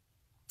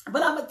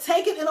 but I'm going to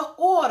take it in an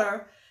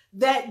order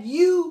that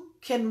you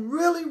can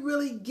really,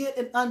 really get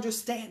an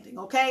understanding,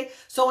 okay?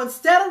 So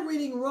instead of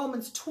reading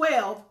Romans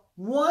 12,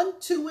 1,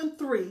 2, and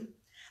 3,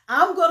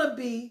 I'm going to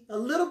be a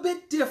little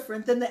bit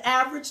different than the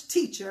average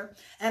teacher,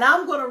 and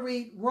I'm going to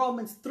read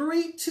Romans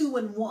 3, 2,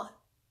 and 1,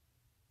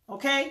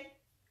 Okay?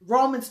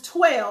 Romans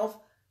 12,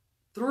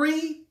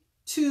 3,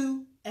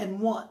 2, and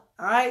 1. All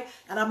right?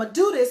 And I'm going to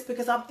do this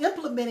because I'm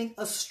implementing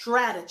a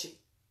strategy.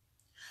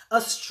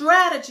 A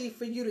strategy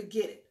for you to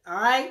get it. All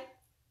right?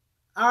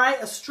 All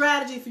right? A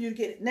strategy for you to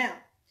get it. Now,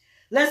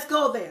 let's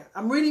go there.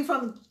 I'm reading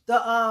from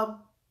the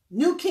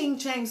New King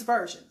James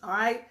Version. All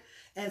right?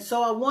 And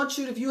so I want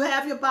you, if you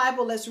have your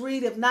Bible, let's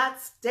read. If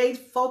not, stay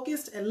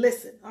focused and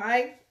listen. All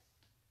right?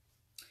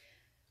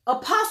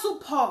 Apostle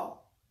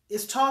Paul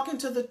is talking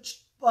to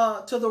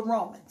the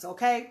Romans,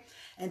 okay?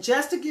 And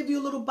just to give you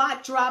a little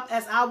backdrop,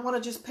 as I want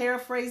to just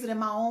paraphrase it in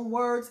my own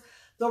words,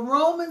 the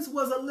Romans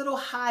was a little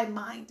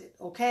high-minded,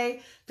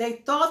 okay? They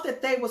thought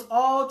that they was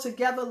all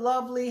together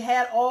lovely,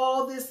 had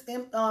all this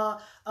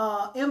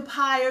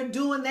empire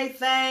doing their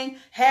thing,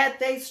 had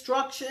their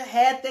structure,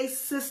 had their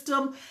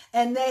system,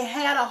 and they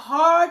had a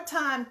hard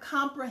time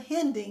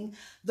comprehending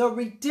the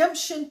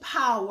redemption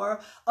power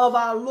of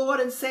our Lord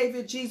and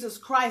Savior Jesus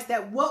Christ,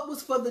 that what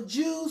was for the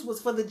Jews was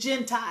for the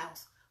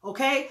Gentiles,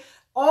 okay?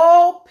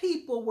 All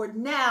people were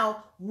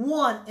now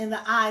one in the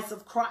eyes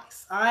of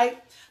Christ. All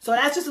right. So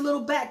that's just a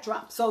little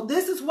backdrop. So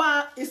this is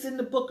why it's in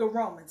the book of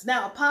Romans.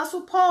 Now,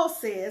 Apostle Paul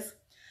says,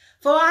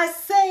 "For I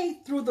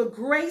say through the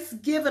grace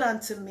given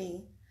unto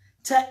me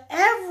to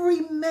every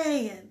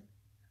man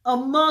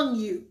among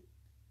you,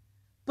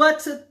 but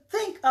to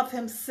think of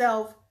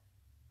himself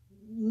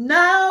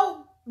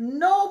now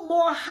no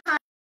more high."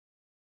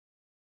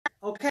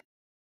 Okay.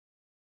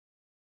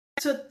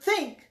 To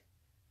think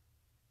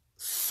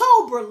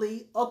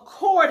soberly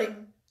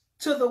according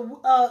to the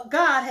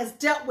God has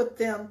dealt with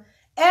them,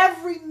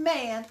 every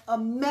man a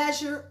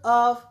measure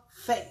of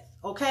faith.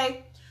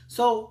 Okay,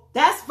 so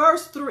that's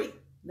verse 3.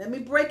 Let me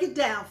break it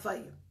down for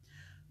you.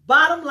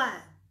 Bottom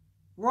line,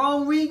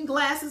 wrong reading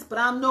glasses, but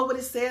I know what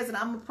it says, and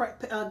I'm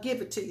gonna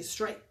give it to you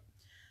straight.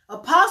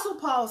 Apostle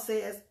Paul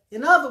says,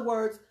 in other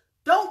words,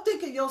 don't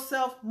think of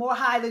yourself more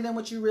highly than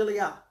what you really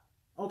are.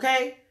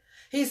 Okay,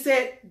 he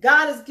said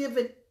God has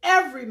given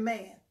every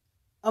man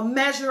a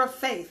measure of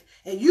faith,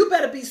 and you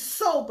better be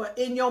sober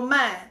in your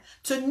mind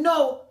to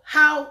know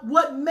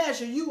what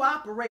measure you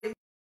operate.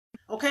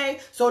 Okay,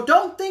 so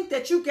don't think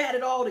that you got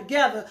it all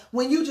together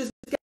when you just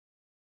got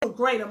a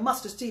grain of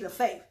mustard seed of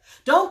faith.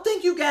 Don't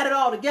think you got it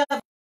all together.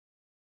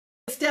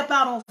 Step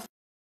out on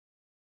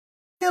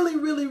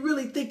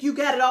really think you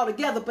got it all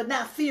together, but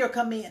now fear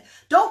come in.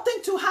 Don't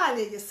think too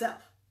highly of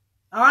yourself.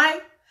 All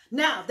right,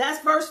 now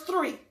that's verse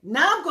 3.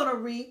 Now I'm going to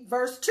read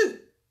verse 2.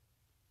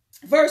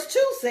 Verse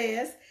 2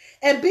 says,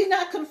 "And be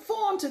not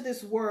conformed to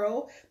this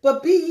world,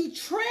 but be ye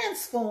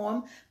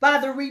transformed by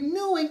the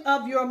renewing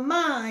of your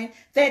mind,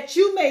 that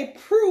you may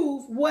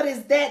prove what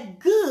is that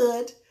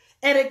good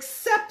and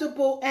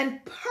acceptable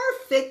and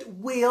perfect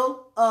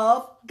will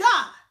of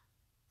God."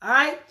 All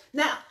right.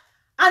 Now,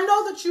 I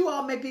know that you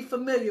all may be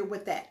familiar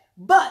with that,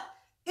 but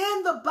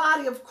in the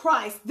body of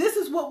Christ, this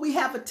is what we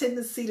have a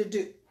tendency to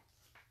do.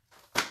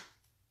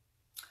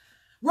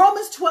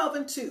 Romans 12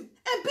 and 2.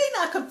 "And be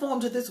not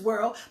conformed to this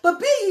world, but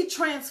be ye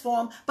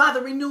transformed by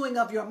the renewing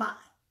of your mind."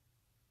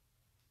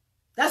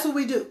 That's what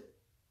we do.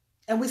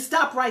 And we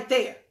stop right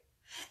there.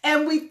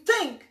 And we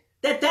think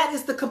that that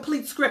is the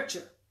complete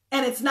scripture.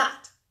 And it's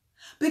not.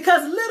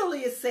 Because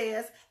literally it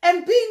says,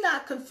 "And be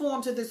not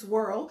conformed to this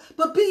world,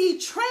 but be ye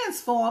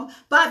transformed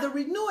by the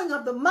renewing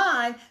of the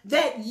mind,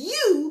 that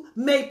you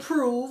may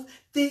prove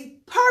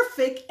the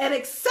perfect and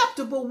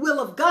acceptable will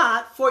of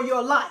God for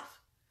your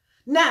life."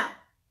 Now,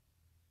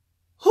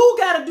 who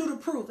got to do to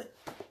prove it?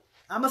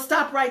 I'm going to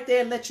stop right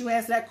there and let you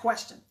answer that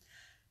question.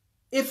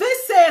 If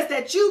it says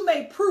that you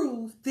may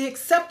prove the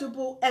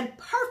acceptable and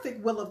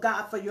perfect will of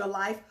God for your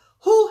life,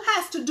 who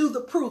has to do the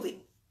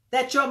proving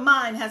that your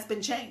mind has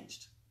been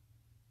changed?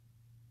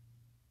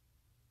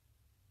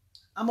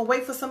 I'm going to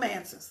wait for some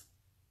answers.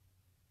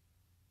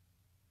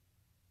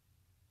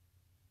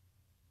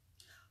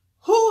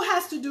 Who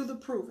has to do the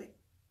proving?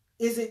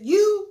 Is it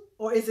you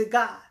or is it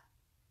God?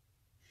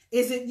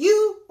 Is it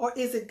you or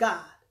is it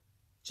God?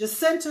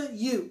 Jacinta,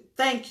 you.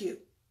 Thank you.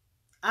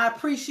 I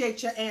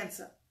appreciate your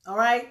answer. All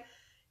right.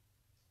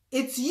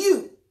 It's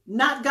you,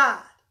 not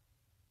God.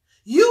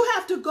 You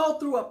have to go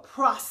through a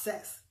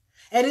process.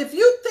 And if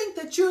you think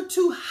that you're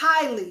too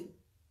highly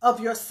of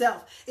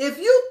yourself, if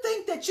you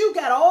think that you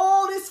got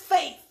all this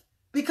faith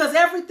because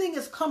everything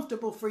is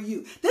comfortable for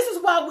you, this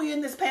is why we're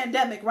in this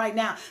pandemic right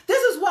now.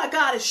 This is why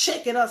God is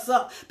shaking us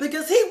up,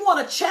 because he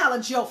wants to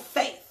challenge your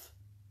faith.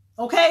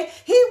 Okay.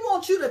 He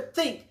wants you to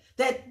think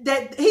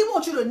that he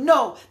wants you to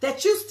know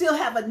that you still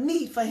have a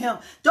need for him.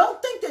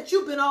 Don't think that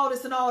you've been all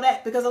this and all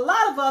that, because a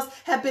lot of us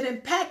have been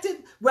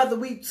impacted, whether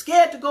we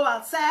scared to go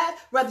outside,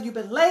 whether you've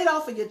been laid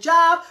off of your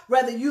job,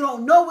 whether you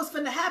don't know what's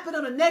going to happen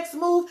on the next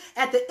move.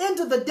 At the end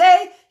of the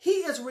day,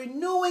 he is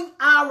renewing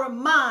our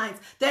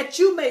minds, that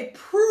you may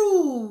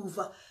prove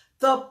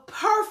the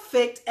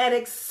perfect and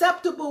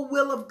acceptable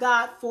will of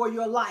God for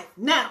your life.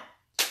 Now,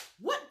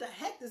 what the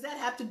heck does that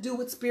have to do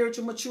with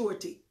spiritual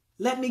maturity?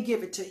 Let me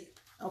give it to you.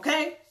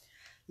 Okay?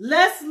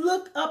 Let's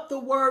look up the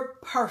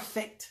word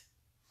perfect.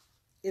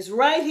 It's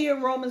right here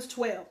in Romans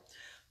 12.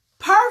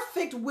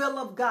 Perfect will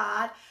of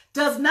God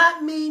does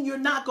not mean you're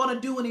not going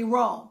to do any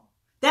wrong.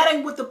 That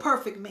ain't what the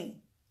perfect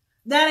mean.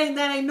 That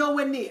ain't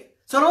nowhere near.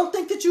 So don't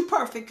think that you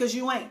perfect, because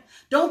you ain't.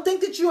 Don't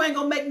think that you ain't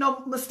going to make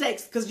no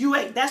mistakes, because you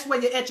ain't. That's where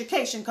your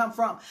education come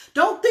from.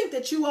 Don't think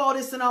that you all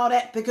this and all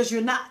that, because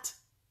you're not.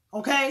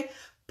 Okay?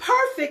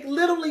 Perfect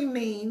literally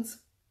means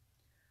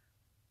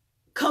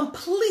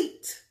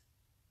complete.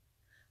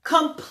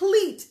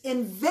 Complete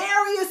in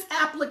various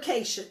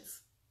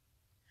applications.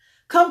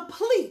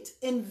 Complete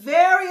in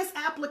various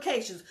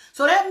applications.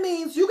 So that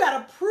means you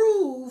got to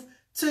prove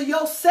to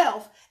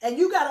yourself and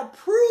you got to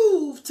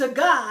prove to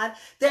God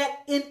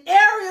that in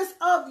areas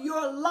of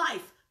your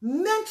life,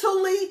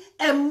 mentally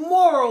and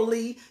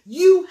morally,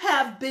 you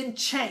have been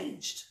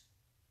changed.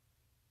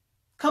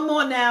 Come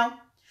on now.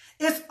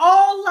 It's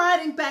all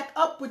lining back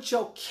up with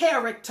your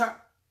character.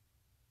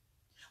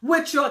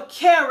 With your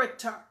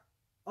character.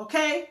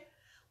 Okay?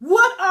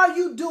 What are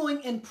you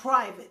doing in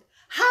private?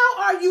 How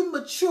are you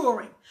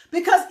maturing?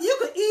 Because you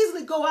could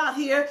easily go out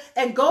here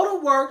and go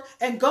to work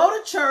and go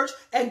to church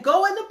and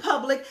go into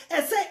public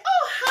and say,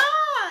 oh,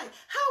 hi,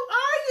 how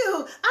are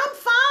you? I'm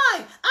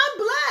fine. I'm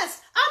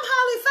blessed. I'm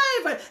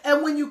highly favored.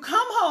 And when you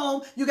come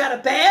home, you got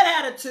a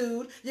bad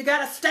attitude. You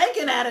got a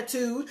stinking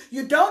attitude.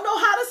 You don't know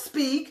how to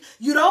speak.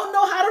 You don't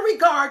know how to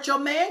regard your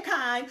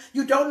mankind.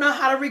 You don't know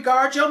how to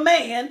regard your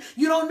man.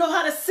 You don't know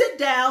how to sit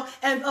down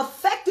and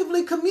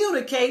effectively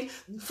communicate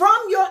from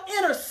your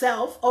inner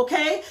self,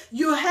 okay?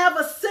 You have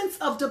a sense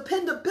of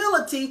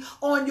dependability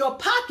on your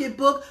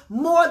pocketbook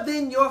more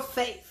than your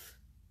faith.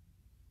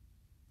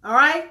 All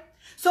right?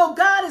 So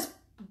God is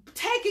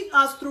taking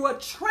us through a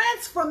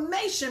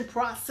transformation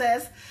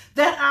process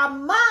that our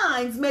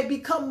minds may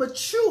become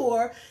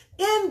mature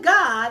in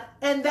God,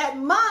 and that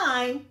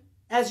mind,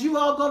 as you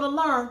all going to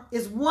learn,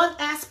 is one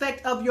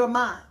aspect of your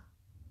mind.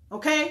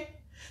 Okay?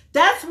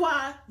 That's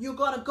why you're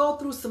going to go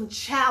through some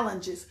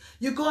challenges.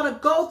 You're going to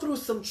go through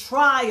some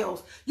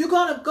trials. You're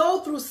going to go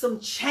through some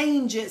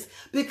changes,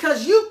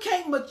 because you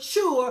can't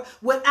mature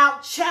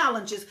without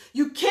challenges.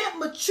 You can't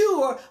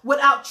mature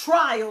without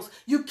trials.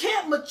 You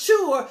can't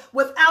mature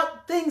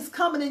without things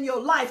coming in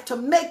your life to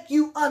make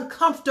you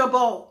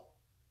uncomfortable.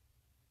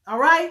 All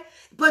right?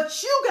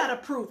 But you got to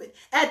prove it.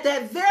 At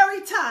that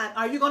very time,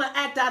 are you going to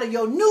act out of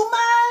your new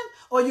mind,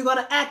 or are you going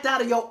to act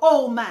out of your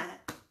old mind?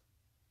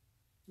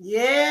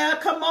 Yeah,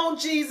 come on,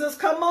 Jesus,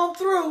 come on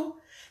through.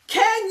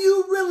 Can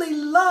you really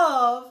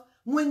love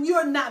when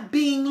you're not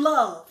being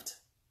loved?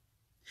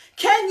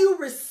 Can you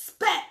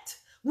respect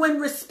when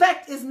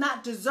respect is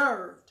not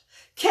deserved?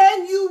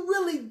 Can you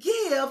really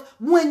give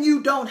when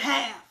you don't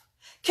have?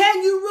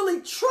 Can you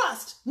really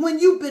trust when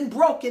you've been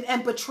broken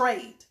and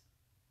betrayed?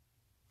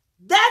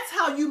 That's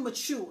how you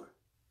mature.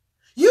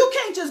 You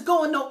can't just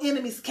go in no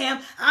enemy's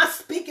camp. I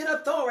speak in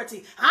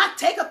authority. I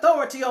take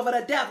authority over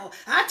the devil.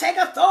 I take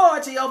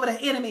authority over the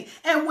enemy.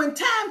 And when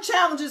time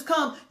challenges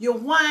come, you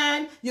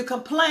whine, you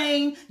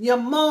complain, you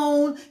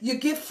moan, you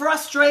get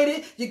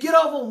frustrated, you get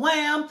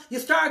overwhelmed, you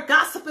start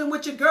gossiping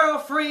with your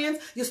girlfriends,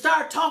 you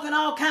start talking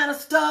all kind of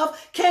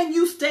stuff. Can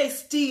you stay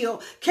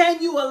still?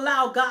 Can you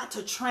allow God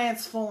to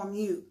transform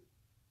you?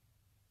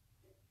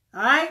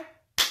 All right?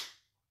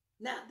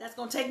 Now, that's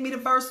going to take me to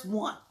verse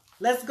 1.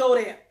 Let's go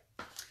there.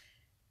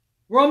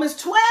 Romans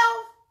 12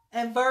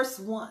 and verse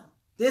 1.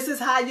 This is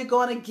how you're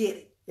going to get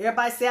it.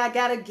 Everybody say, I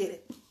got to get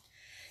it.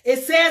 It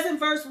says in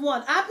verse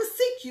 1, I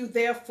beseech you,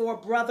 therefore,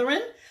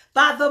 brethren,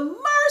 by the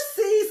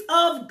mercies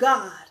of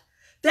God,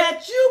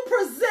 that you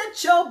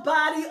present your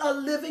body a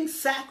living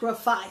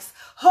sacrifice,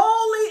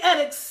 holy and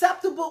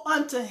acceptable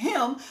unto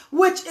him,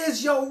 which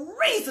is your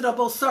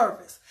reasonable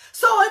service.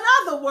 So in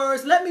other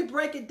words, let me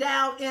break it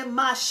down in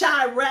my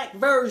Chirac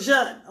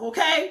version,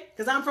 okay?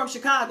 Because I'm from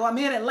Chicago. I'm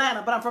in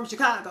Atlanta, but I'm from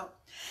Chicago.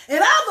 In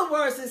other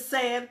words, it's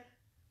saying,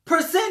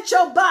 present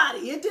your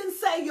body. It didn't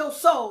say your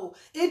soul.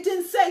 It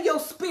didn't say your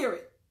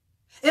spirit.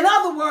 In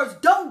other words,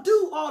 don't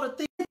do all the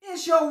things. It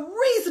is your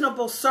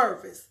reasonable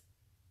service.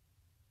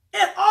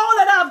 And all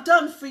that I've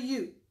done for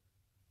you,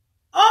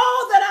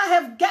 all that I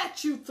have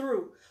got you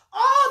through,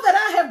 all that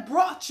I have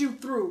brought you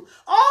through,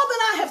 all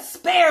that I have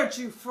spared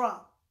you from,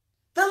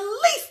 the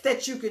least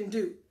that you can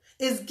do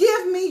is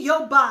give me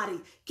your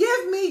body.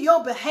 Give me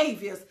your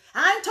behaviors.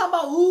 I ain't talking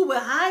about, ooh,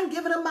 but I ain't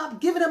giving him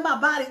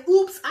my body.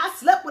 Oops, I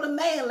slept with a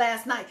man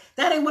last night.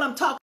 That ain't what I'm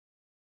talking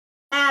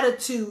about.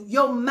 Attitude,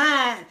 your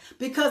mind,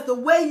 because the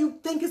way you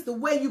think is the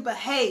way you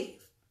behave.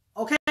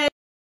 Okay?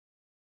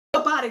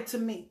 Your body to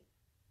me.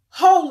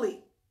 Holy,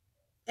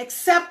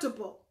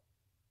 acceptable.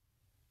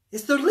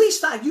 It's the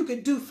least that you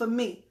can do for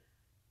me.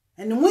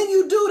 And when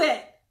you do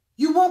that,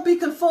 you won't be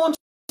conformed to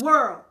the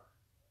world,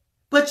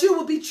 but you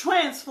will be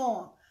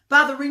transformed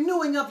by the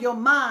renewing of your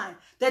mind,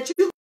 that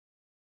you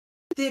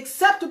the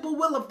acceptable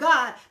will of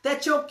God,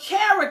 that your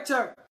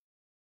character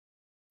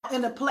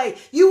into play.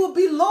 You will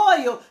be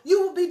loyal.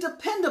 You will be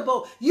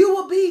dependable. You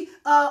will be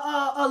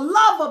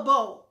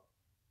lovable.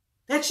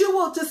 That you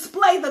will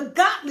display the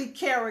godly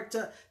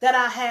character that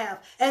I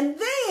have. And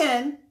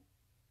then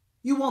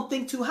you won't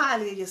think too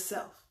highly of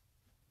yourself.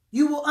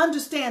 You will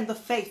understand the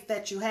faith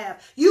that you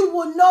have. You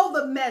will know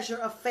the measure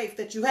of faith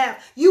that you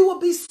have. You'll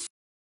be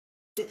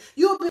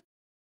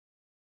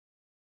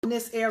in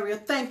this area.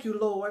 Thank you,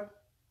 Lord.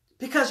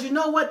 Because you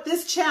know what?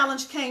 This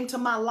challenge came to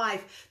my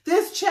life.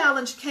 This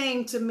challenge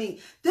came to me.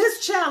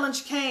 This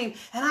challenge came,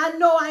 and I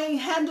know I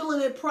ain't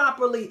handling it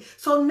properly.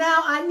 So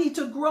now I need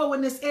to grow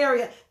in this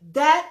area.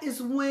 That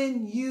is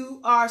when you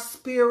are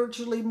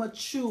spiritually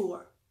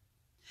mature.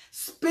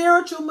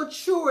 Spiritual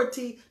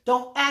maturity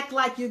don't act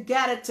like you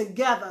got it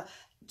together.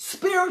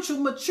 Spiritual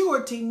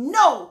maturity,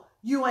 no,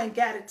 you ain't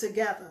got it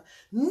together.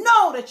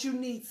 Know that you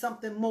need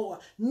something more.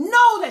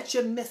 Know that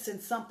you're missing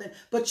something,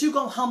 but you're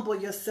going to humble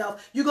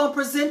yourself. You're going to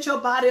present your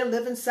body a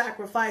living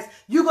sacrifice.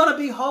 You're going to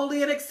be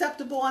holy and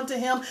acceptable unto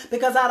him,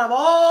 because out of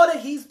all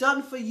that he's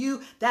done for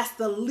you, that's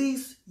the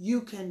least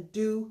you can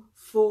do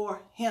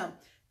for him.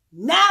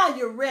 Now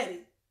you're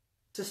ready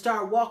to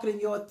start walking in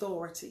your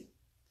authority.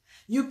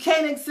 You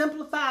can't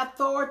exemplify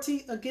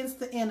authority against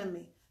the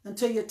enemy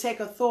until you take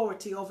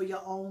authority over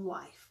your own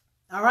life.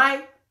 All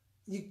right?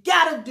 You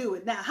got to do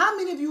it. Now, how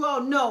many of you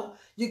all know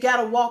you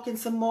got to walk in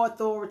some more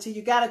authority?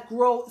 You got to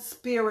grow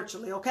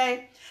spiritually,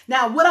 okay?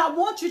 Now, what I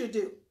want you to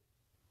do,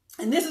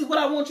 and this is what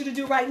I want you to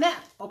do right now,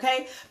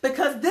 okay?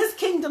 Because this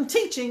kingdom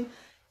teaching,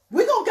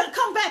 we're going to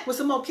come back with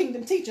some more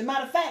kingdom teaching.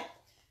 Matter of fact,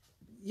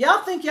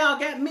 y'all think y'all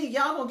got me.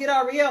 Y'all going to get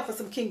Ariel for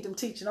some kingdom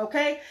teaching,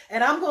 okay?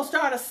 And I'm going to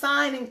start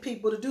assigning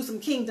people to do some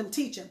kingdom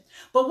teaching.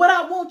 But what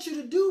I want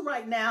you to do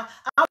right now,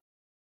 I'm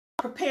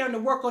preparing to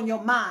work on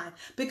your mind,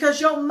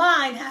 because your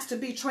mind has to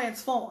be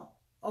transformed,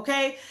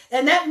 okay?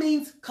 And that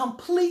means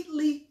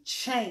completely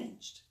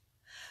changed.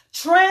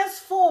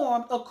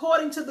 Transformed,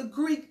 according to the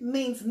Greek,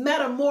 means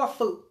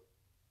metamorpho.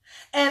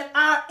 And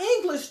our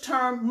English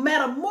term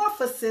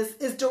metamorphosis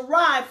is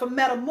derived from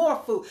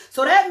metamorpho.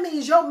 So that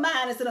means your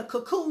mind is in a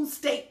cocoon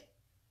state.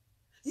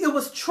 It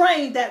was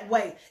trained that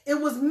way. It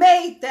was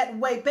made that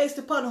way based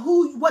upon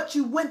what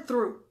you went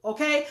through,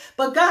 okay?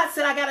 But God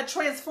said, I got to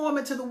transform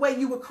it to the way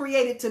you were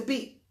created to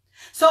be.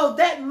 So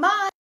that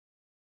mind,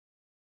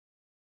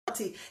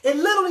 it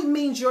literally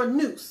means your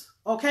noose,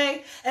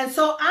 okay? And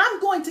so I'm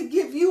going to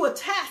give you a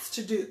task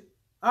to do,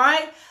 all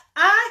right?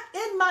 I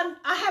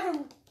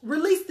haven't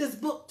released this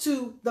book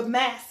to the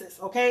masses,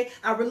 okay?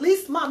 I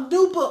released my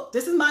new book.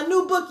 This is my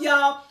new book,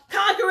 y'all.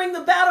 Conquering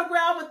the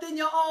Battleground Within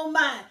Your Own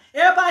Mind.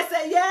 Everybody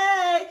say,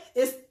 yay!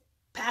 It's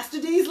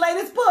Pastor D's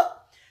latest book.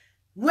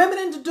 Women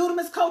in the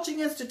Dunamis Coaching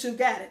Institute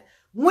got it.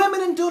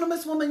 Women in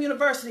Dunamis Women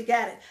University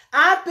got it.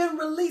 I've been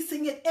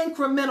releasing it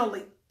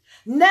incrementally.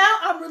 Now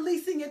I'm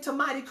releasing it to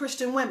Mighty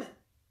Christian Women.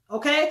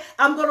 Okay,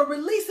 I'm going to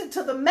release it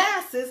to the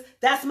masses.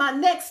 That's my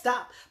next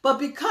stop. But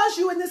because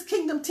you're in this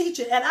kingdom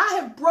teaching, and I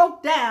have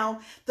broke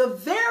down the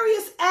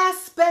various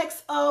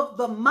aspects of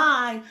the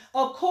mind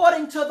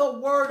according to the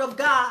word of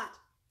God.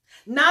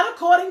 Not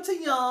according to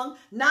Jung,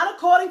 not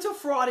according to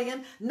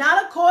Freudian,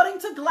 not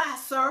according to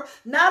Glasser,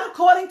 not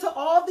according to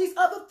all these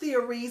other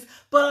theories,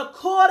 but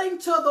according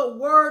to the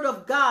word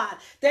of God,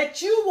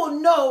 that you will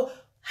know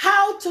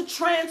how to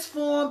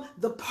transform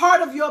the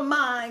part of your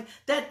mind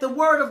that the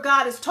word of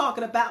God is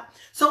talking about.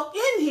 So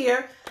in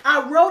here,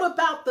 I wrote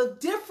about the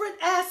different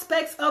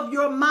aspects of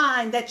your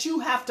mind that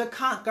you have to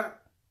conquer.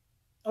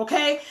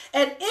 Okay?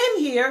 And in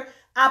here,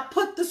 I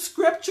put the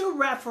scripture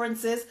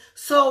references,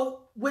 so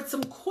with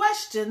some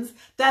questions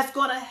that's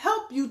going to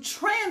help you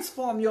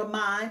transform your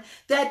mind,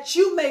 that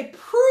you may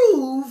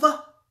prove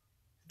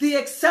the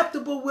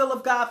acceptable will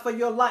of God for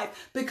your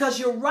life, because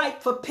you're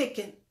ripe for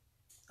picking.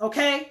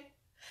 Okay?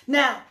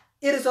 Now,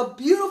 it is a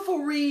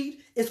beautiful read.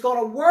 It's going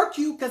to work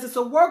you because it's a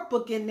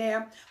workbook in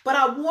there. But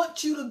I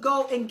want you to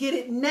go and get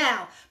it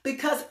now,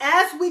 because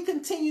as we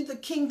continue the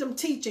kingdom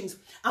teachings,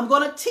 I'm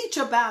going to teach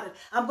about it.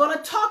 I'm going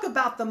to talk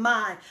about the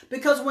mind,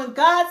 because when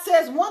God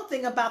says one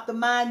thing about the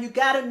mind, you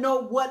got to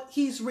know what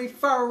he's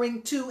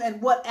referring to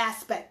and what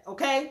aspect,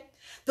 okay?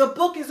 The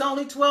book is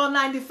only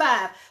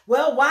 $12.95.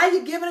 Well, why are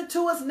you giving it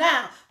to us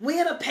now?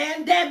 We're in a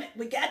pandemic.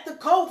 We got the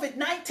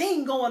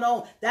COVID-19 going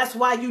on. That's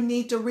why you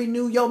need to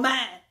renew your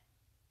mind.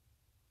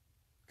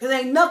 Because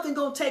ain't nothing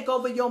going to take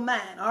over your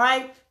mind, all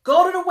right?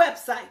 Go to the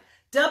website,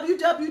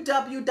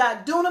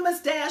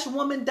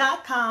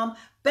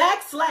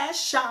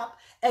 www.dunamis-woman.com/shop,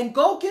 and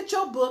go get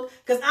your book,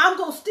 because I'm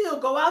going to still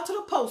go out to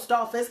the post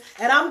office,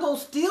 and I'm going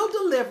to still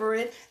deliver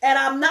it, and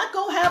I'm not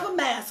going to have a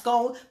mask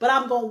on, but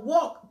I'm going to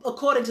walk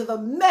according to the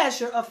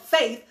measure of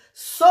faith,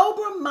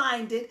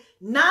 sober-minded,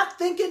 not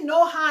thinking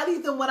no higher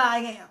than what I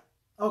am,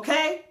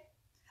 okay?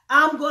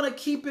 I'm going to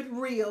keep it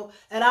real,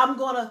 and I'm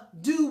going to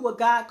do what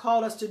God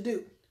called us to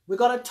do. We're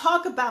going to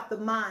talk about the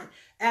mind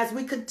as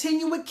we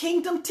continue with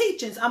kingdom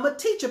teachings. I'm going to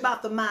teach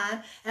about the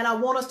mind, and I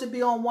want us to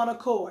be on one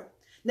accord.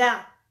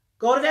 Now,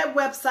 go to that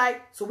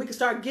website so we can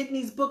start getting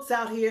these books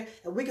out here,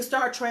 and we can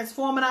start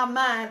transforming our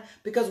mind,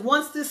 because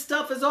once this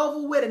stuff is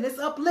over with and it's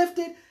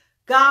uplifted,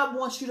 God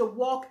wants you to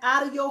walk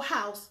out of your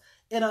house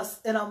in a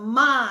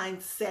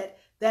mindset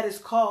that is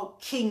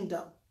called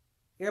kingdom.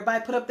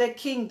 Everybody put up that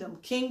kingdom,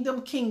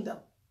 kingdom, kingdom.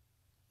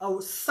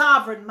 A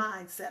sovereign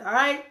mindset, all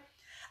right?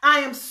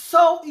 I am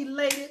so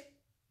elated.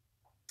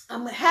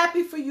 I'm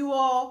happy for you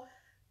all.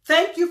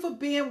 Thank you for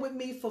being with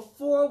me for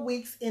 4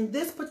 weeks in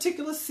this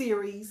particular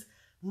series.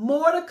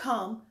 More to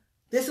come.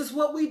 This is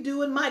what we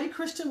do in Mighty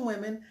Christian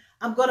Women.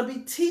 I'm going to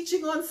be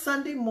teaching on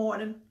Sunday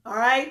morning. All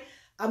right.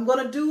 I'm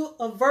going to do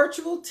a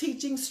virtual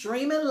teaching,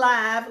 streaming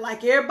live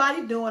like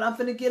everybody doing. I'm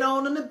going to get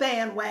on in the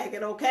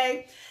bandwagon,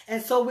 okay?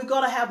 And so we're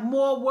going to have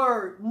more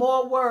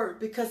word,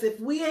 because if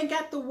we ain't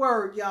got the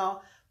word,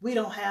 y'all, we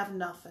don't have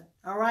nothing,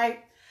 all right?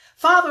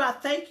 Father, I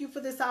thank you for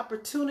this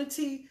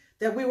opportunity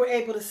that we were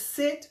able to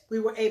sit, we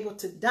were able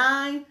to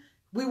dine,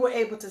 we were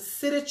able to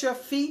sit at your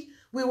feet.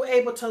 We were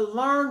able to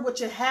learn what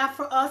you have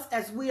for us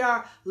as we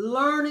are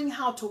learning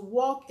how to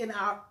walk in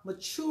our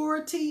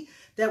maturity,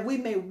 that we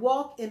may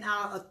walk in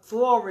our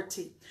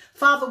authority.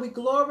 Father, we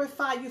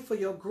glorify you for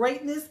your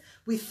greatness.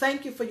 We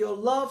thank you for your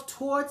love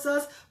towards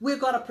us. We're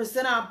going to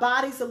present our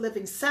bodies a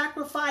living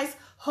sacrifice,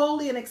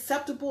 holy and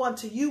acceptable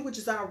unto you, which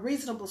is our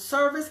reasonable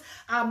service.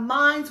 Our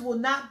minds will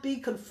not be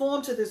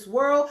conformed to this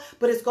world,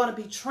 but it's going to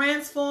be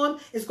transformed.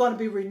 It's going to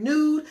be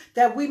renewed,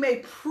 that we may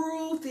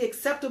prove the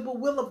acceptable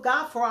will of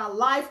God for our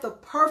life,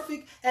 the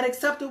perfect and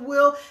acceptable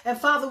will. And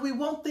Father, we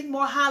won't think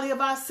more highly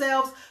of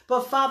ourselves,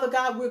 but Father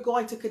God, we're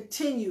going to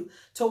continue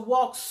to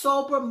walk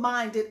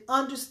sober-minded,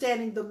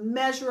 understanding the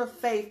measure of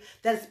faith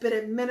that has been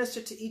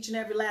administered to each and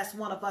every last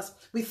one of us.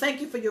 We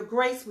thank you for your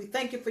grace. We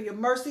thank you for your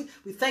mercy.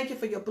 We thank you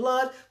for your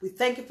blood. We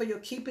thank you for your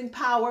keeping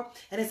power.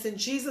 And it's in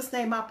Jesus'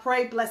 name I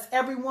pray. Bless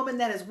every woman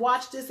that has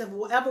watched this and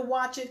will ever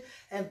watch it,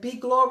 and be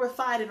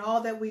glorified in all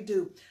that we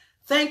do.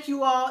 Thank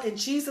you all. In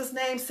Jesus'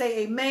 name,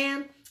 say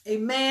amen.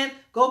 Amen.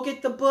 Go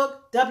get the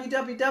book,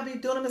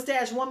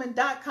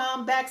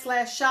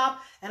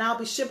 www.dunamis-woman.com/shop, and I'll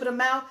be shipping them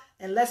out.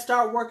 And let's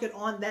start working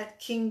on that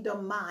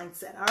kingdom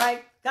mindset. All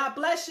right. God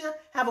bless you.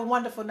 Have a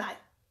wonderful night.